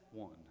sent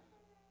one.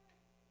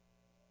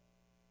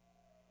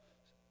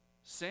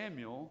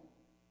 Samuel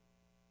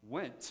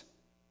went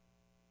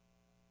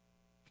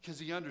because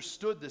he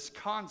understood this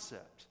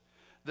concept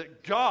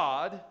that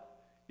God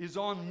is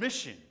on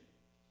mission.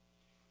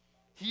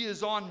 He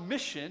is on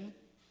mission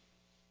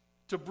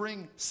to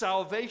bring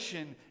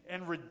salvation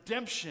and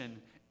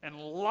redemption and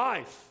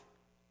life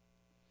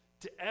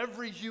to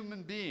every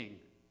human being.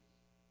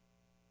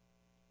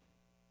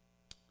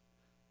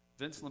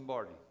 Vince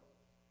Lombardi,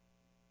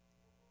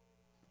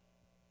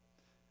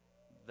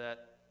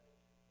 that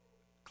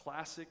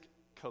classic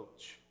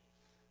coach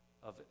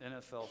of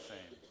NFL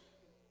fame.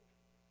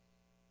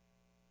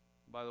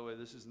 By the way,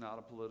 this is not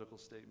a political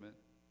statement,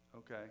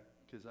 okay?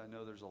 Because I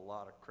know there's a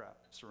lot of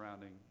crap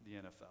surrounding the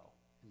NFL.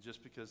 And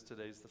just because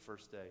today's the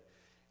first day,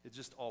 it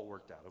just all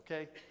worked out,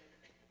 okay?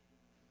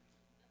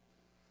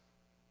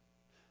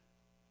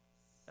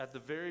 At the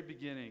very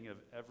beginning of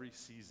every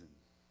season,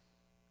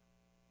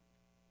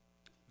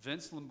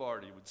 Vince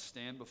Lombardi would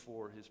stand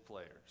before his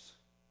players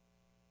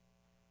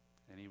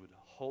and he would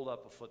hold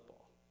up a football.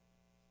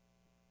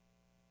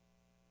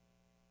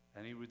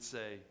 And he would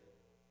say,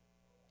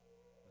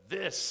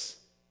 "This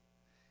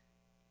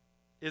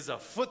is a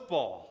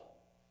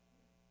football."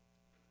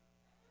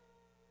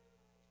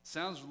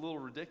 Sounds a little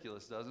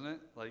ridiculous, doesn't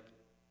it? Like,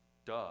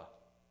 duh.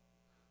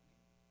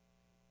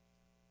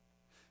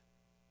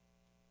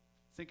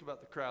 Think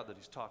about the crowd that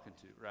he's talking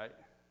to, right?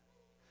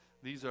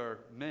 These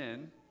are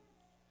men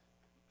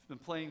who've been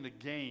playing the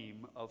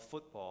game of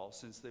football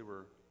since they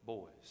were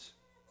boys.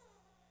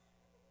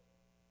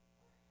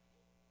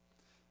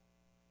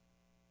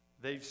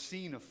 They've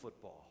seen a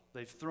football.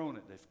 They've thrown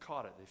it. They've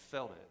caught it. They've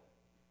felt it.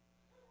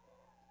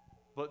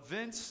 But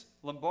Vince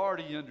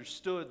Lombardi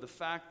understood the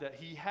fact that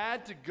he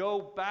had to go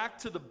back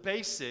to the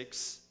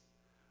basics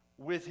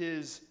with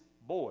his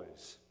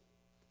boys,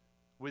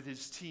 with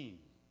his team.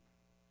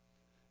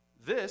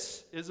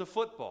 This is a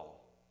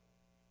football.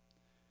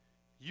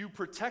 You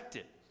protect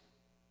it.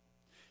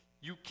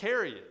 You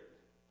carry it.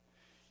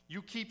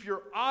 You keep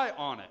your eye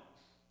on it.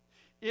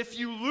 If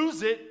you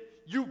lose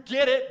it, you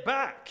get it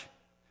back.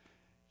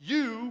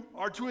 You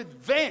are to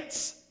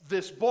advance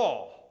this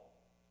ball.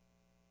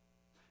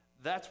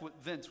 That's what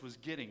Vince was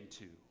getting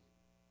to.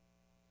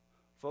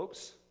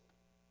 Folks,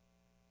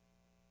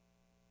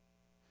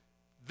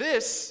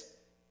 this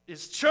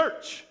is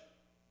church.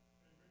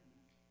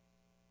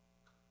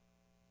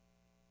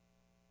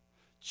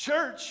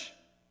 Church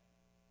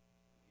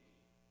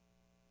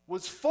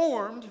was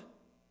formed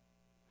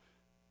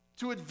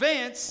to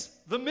advance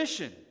the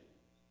mission,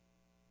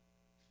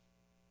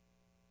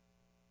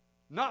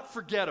 not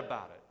forget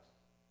about it.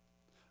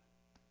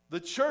 The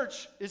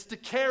church is to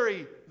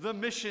carry the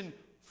mission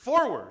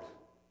forward,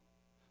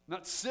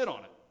 not sit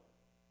on it,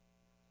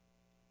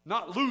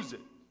 not lose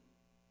it.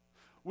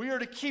 We are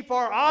to keep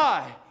our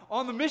eye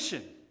on the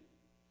mission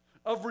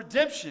of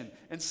redemption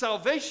and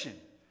salvation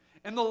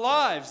and the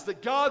lives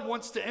that God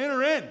wants to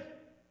enter in.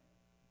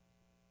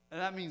 And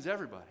that means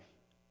everybody.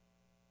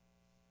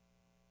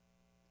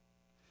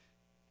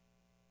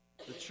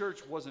 The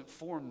church wasn't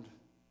formed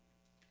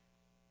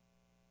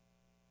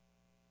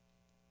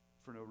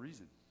for no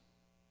reason.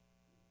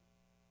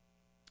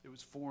 It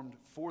was formed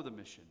for the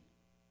mission,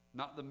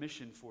 not the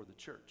mission for the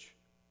church.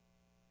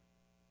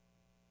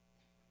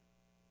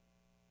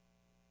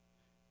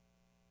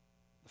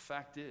 The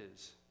fact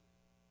is,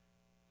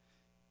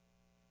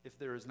 if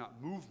there is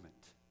not movement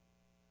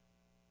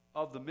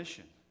of the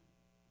mission,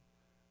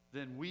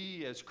 then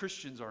we as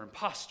Christians are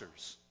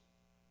imposters.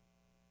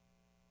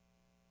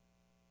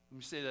 Let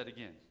me say that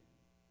again.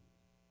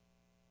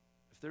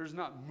 If there's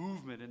not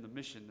movement in the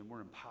mission, then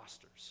we're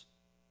imposters.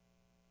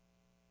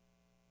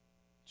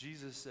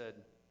 Jesus said,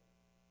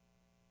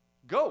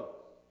 go.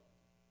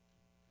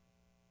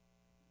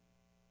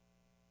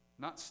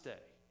 Not stay.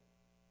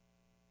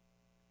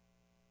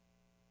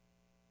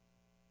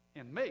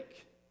 And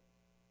make.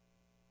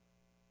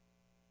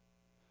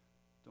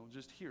 Don't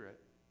just hear it.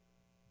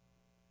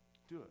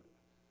 Do it.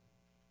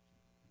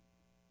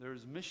 There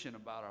is mission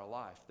about our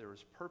life. There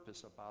is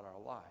purpose about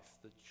our life.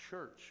 The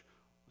church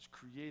was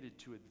created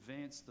to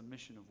advance the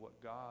mission of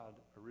what God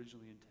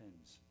originally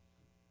intends.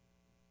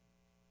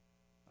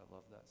 I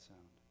love that sound.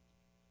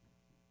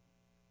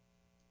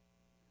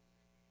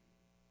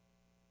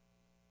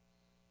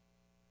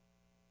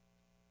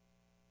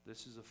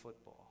 This is a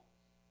football.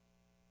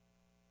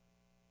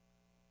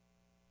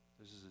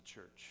 This is a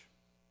church.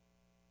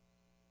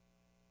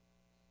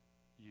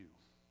 You.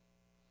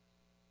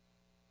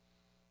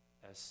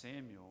 As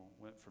Samuel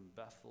went from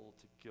Bethel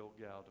to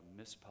Gilgal to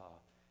Mizpah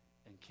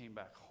and came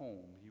back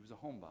home, he was a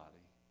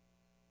homebody,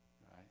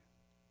 right?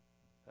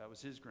 That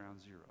was his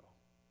ground zero.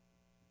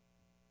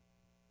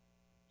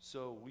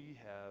 So we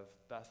have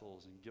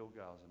Bethels and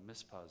Gilgals and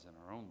Mizpahs in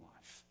our own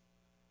life.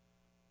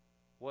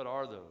 What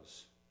are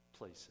those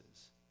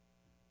places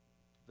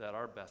that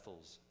are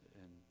Bethels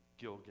and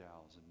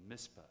Gilgals and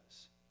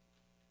Mizpahs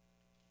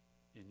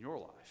in your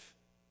life?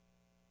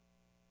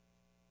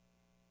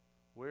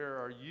 Where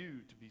are you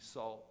to be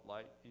salt,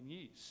 light, and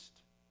yeast?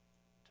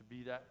 To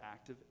be that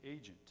active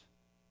agent?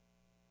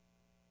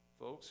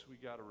 Folks, we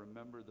got to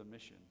remember the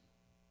mission.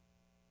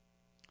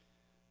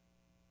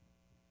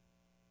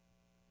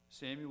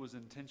 Samuel was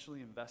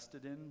intentionally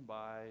invested in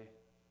by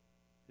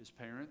his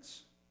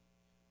parents.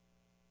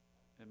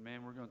 And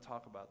man, we're going to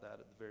talk about that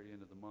at the very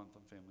end of the month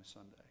on Family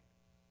Sunday.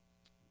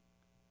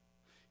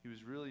 He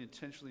was really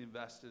intentionally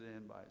invested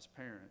in by his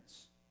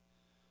parents,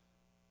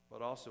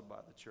 but also by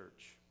the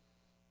church.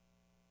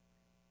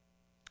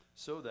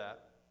 So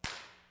that you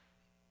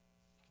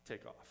can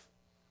take off.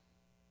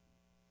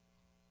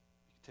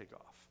 You can take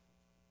off.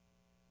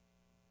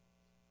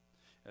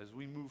 As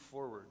we move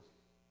forward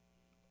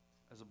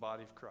as a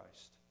body of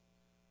Christ,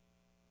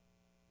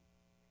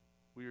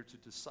 we are to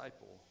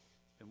disciple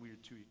and we are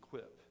to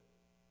equip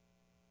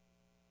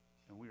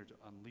and we are to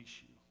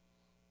unleash you.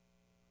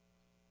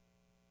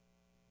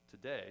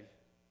 Today,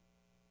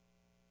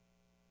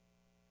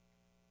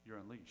 you're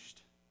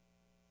unleashed.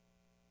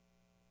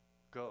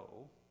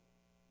 Go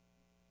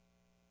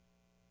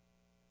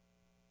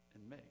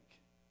and make.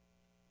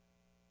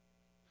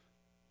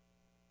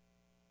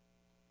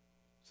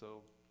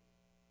 So,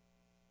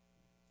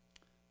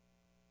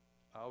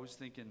 I always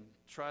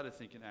try to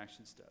think in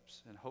action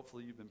steps, and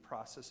hopefully you've been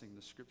processing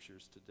the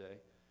scriptures today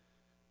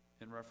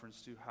in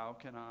reference to how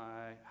can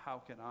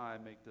I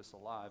make this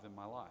alive in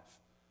my life?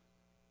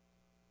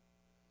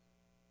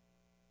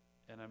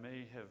 And I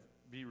may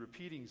be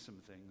repeating some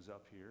things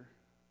up here,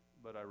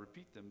 but I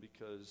repeat them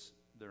because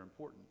they're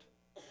important.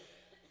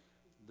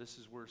 This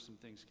is where some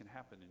things can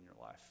happen in your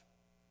life.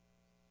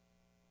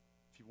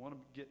 If you want to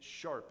get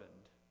sharpened,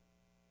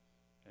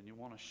 and you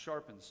want to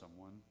sharpen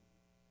someone,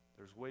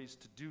 there's ways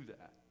to do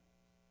that.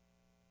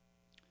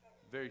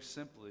 Very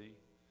simply,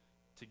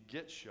 to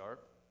get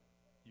sharp,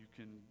 you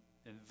can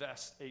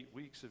invest 8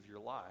 weeks of your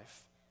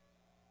life,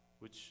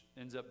 which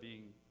ends up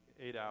being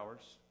 8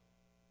 hours,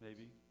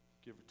 maybe,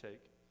 give or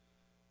take,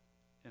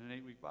 in an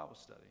 8-week Bible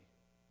study.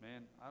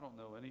 Man, I don't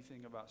know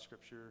anything about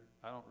Scripture.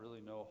 I don't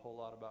really know a whole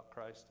lot about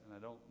Christ, and I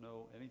don't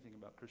know anything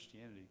about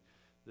Christianity.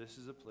 This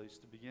is a place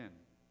to begin.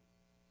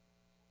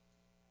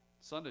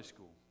 Sunday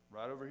school,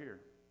 right over here,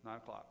 9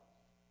 o'clock.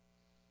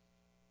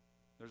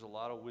 There's a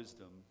lot of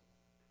wisdom.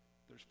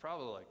 There's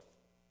probably like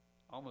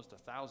almost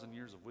 1,000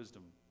 years of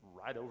wisdom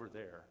right over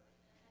there.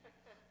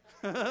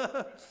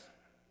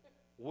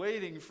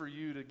 Waiting for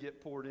you to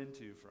get poured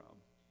into from.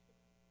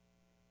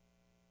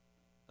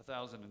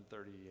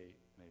 1,038,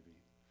 maybe.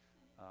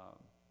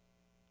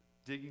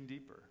 Digging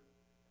deeper.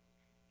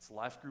 It's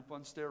life group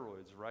on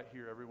steroids right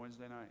here every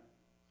Wednesday night.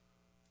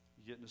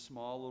 You get into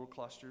small little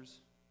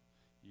clusters.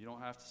 You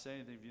don't have to say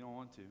anything if you don't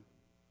want to,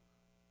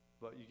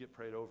 but you get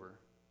prayed over.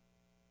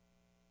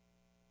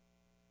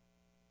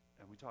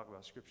 And we talk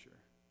about Scripture.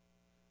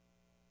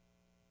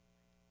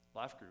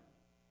 Life group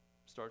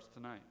starts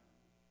tonight.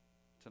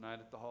 Tonight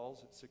at the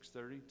halls at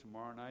 6:30.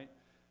 Tomorrow night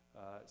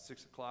at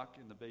 6 o'clock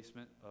in the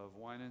basement of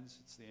Winans.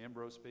 It's the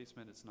Ambrose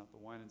basement. It's not the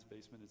Winans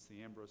basement. It's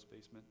the Ambrose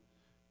basement.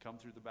 Come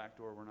through the back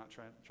door. We're not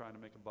trying to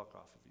make a buck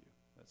off of you.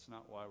 That's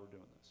not why we're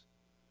doing this.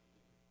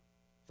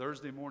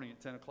 Thursday morning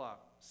at 10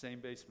 o'clock, same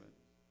basement.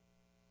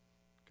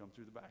 Come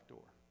through the back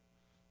door.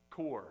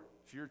 Core,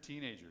 if you're a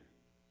teenager,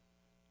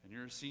 and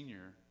you're a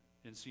senior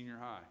in senior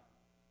high,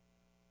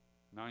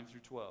 9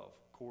 through 12,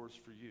 course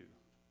for you.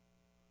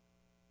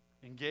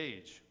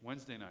 Engage,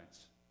 Wednesday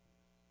nights.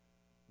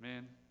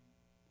 Man,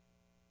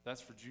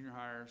 that's for junior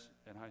hires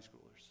and high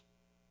schoolers.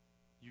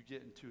 You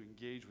get to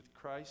engage with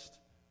Christ,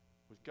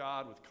 with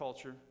God, with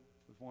culture,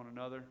 with one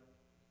another.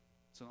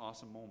 It's an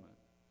awesome moment.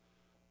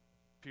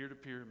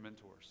 Peer-to-peer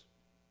mentors.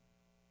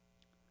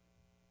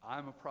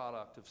 I'm a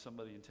product of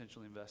somebody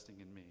intentionally investing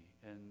in me,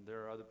 and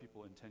there are other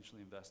people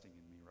intentionally investing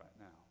in me right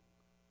now.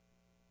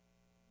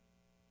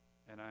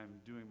 And I'm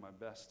doing my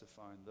best to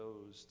find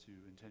those to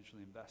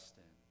intentionally invest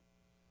in.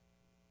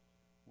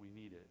 We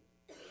need it.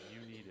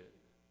 You need it.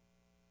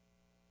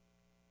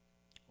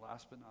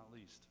 Last but not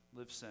least,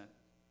 live sent.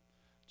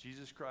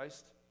 Jesus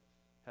Christ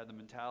had the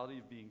mentality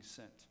of being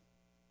sent.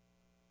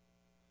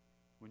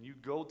 When you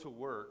go to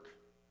work,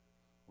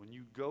 when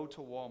you go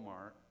to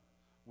Walmart,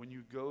 when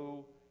you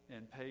go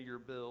and pay your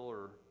bill,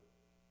 or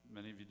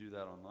many of you do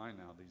that online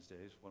now these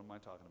days. What am I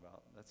talking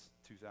about? That's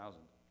 2000,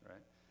 right?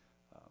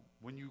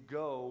 When you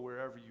go,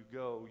 wherever you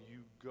go,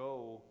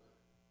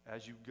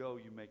 as you go,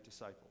 you make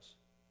disciples.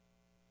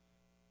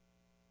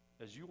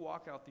 As you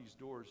walk out these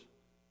doors,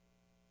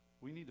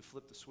 we need to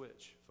flip the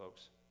switch,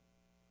 folks.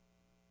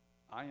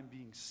 I am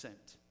being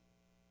sent.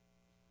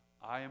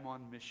 I am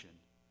on mission.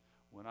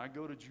 When I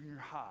go to junior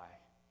high,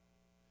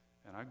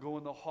 and I go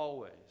in the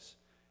hallways,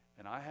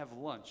 and I have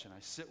lunch, and I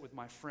sit with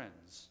my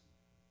friends,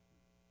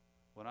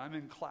 when I'm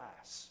in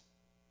class,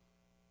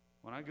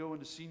 when I go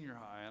into senior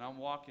high, and I'm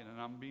walking,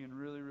 and I'm being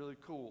really, really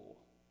cool,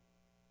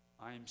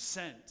 I am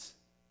sent.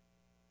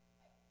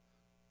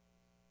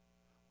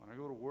 When I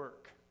go to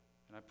work,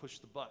 and I push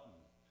the button,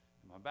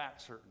 and my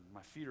back's hurting,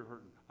 my feet are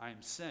hurting, I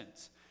am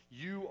sent.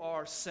 You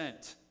are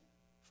sent,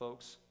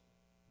 folks.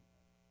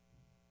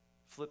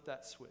 Flip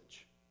that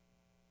switch.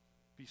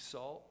 Be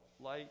salt,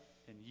 light,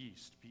 and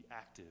yeast. Be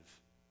active.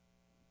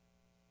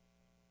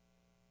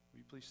 Will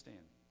you please stand?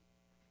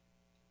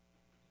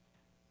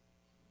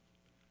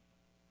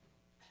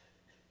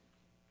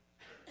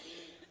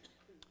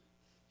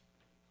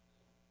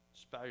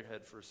 Just bow your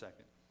head for a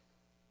second.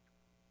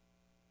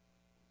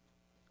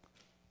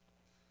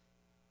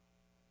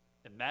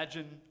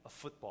 Imagine a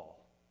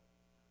football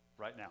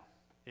right now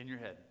in your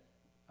head.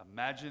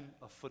 Imagine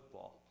a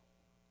football.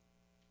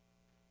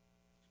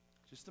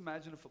 Just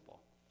imagine a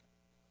football.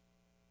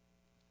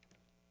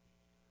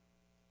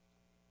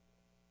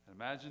 And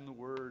imagine the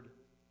word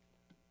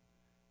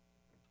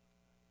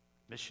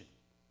mission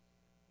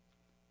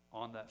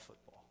on that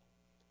football.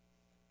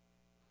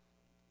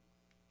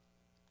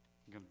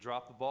 You're going to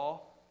drop the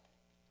ball.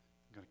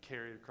 You're going to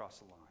carry it across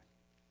the line.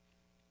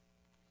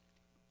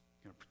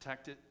 You're going to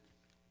protect it.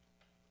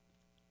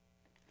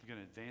 You're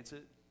going to advance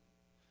it.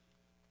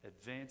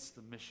 Advance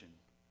the mission.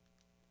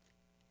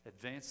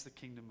 Advance the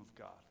kingdom of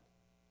God.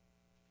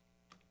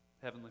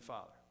 Heavenly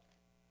Father,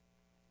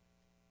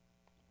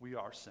 we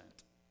are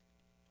sent.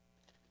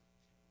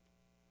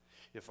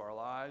 If our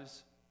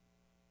lives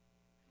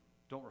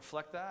don't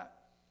reflect that,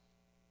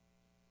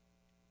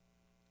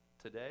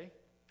 today,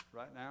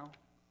 right now,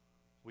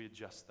 we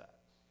adjust that.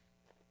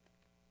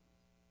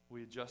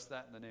 We adjust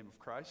that in the name of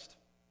Christ,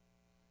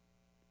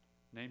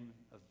 name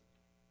of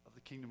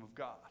the kingdom of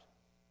God.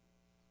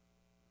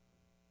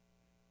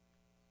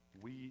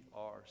 We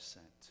are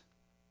sent.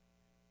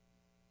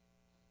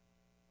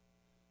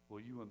 Will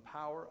you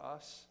empower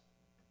us,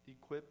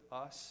 equip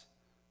us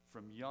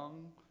from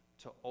young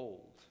to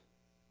old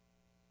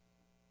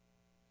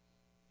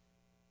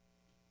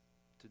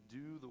to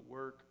do the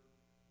work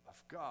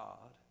of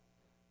God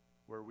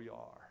where we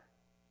are?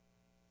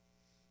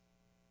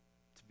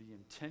 To be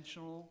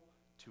intentional,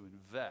 to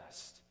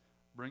invest,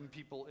 bring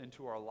people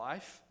into our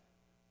life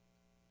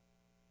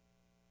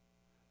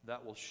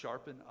that will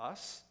sharpen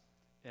us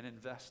and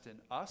invest in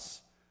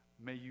us.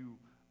 May you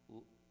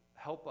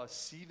help us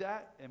see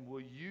that, and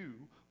will you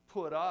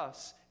put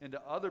us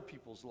into other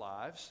people's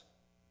lives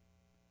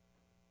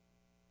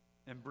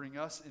and bring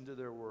us into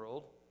their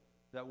world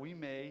that we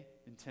may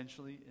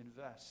intentionally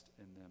invest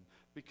in them,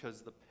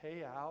 because the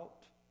payout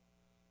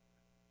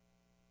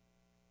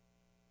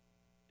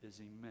is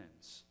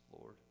immense,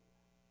 Lord.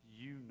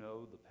 You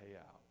know the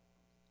payout.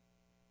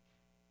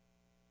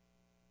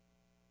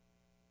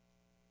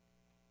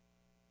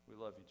 We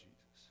love you, Jesus.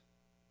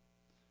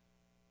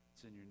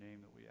 It's in your name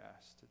that we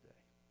ask today.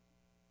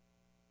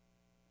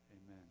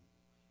 Amen.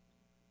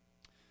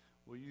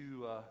 Will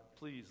you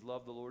please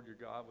love the Lord your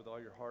God with all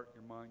your heart,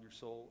 your mind, your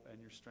soul,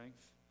 and your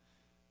strength?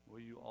 Will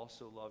you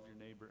also love your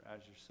neighbor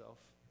as yourself?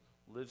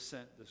 Live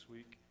sent this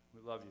week.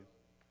 We love you.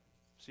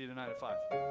 See you tonight at 5.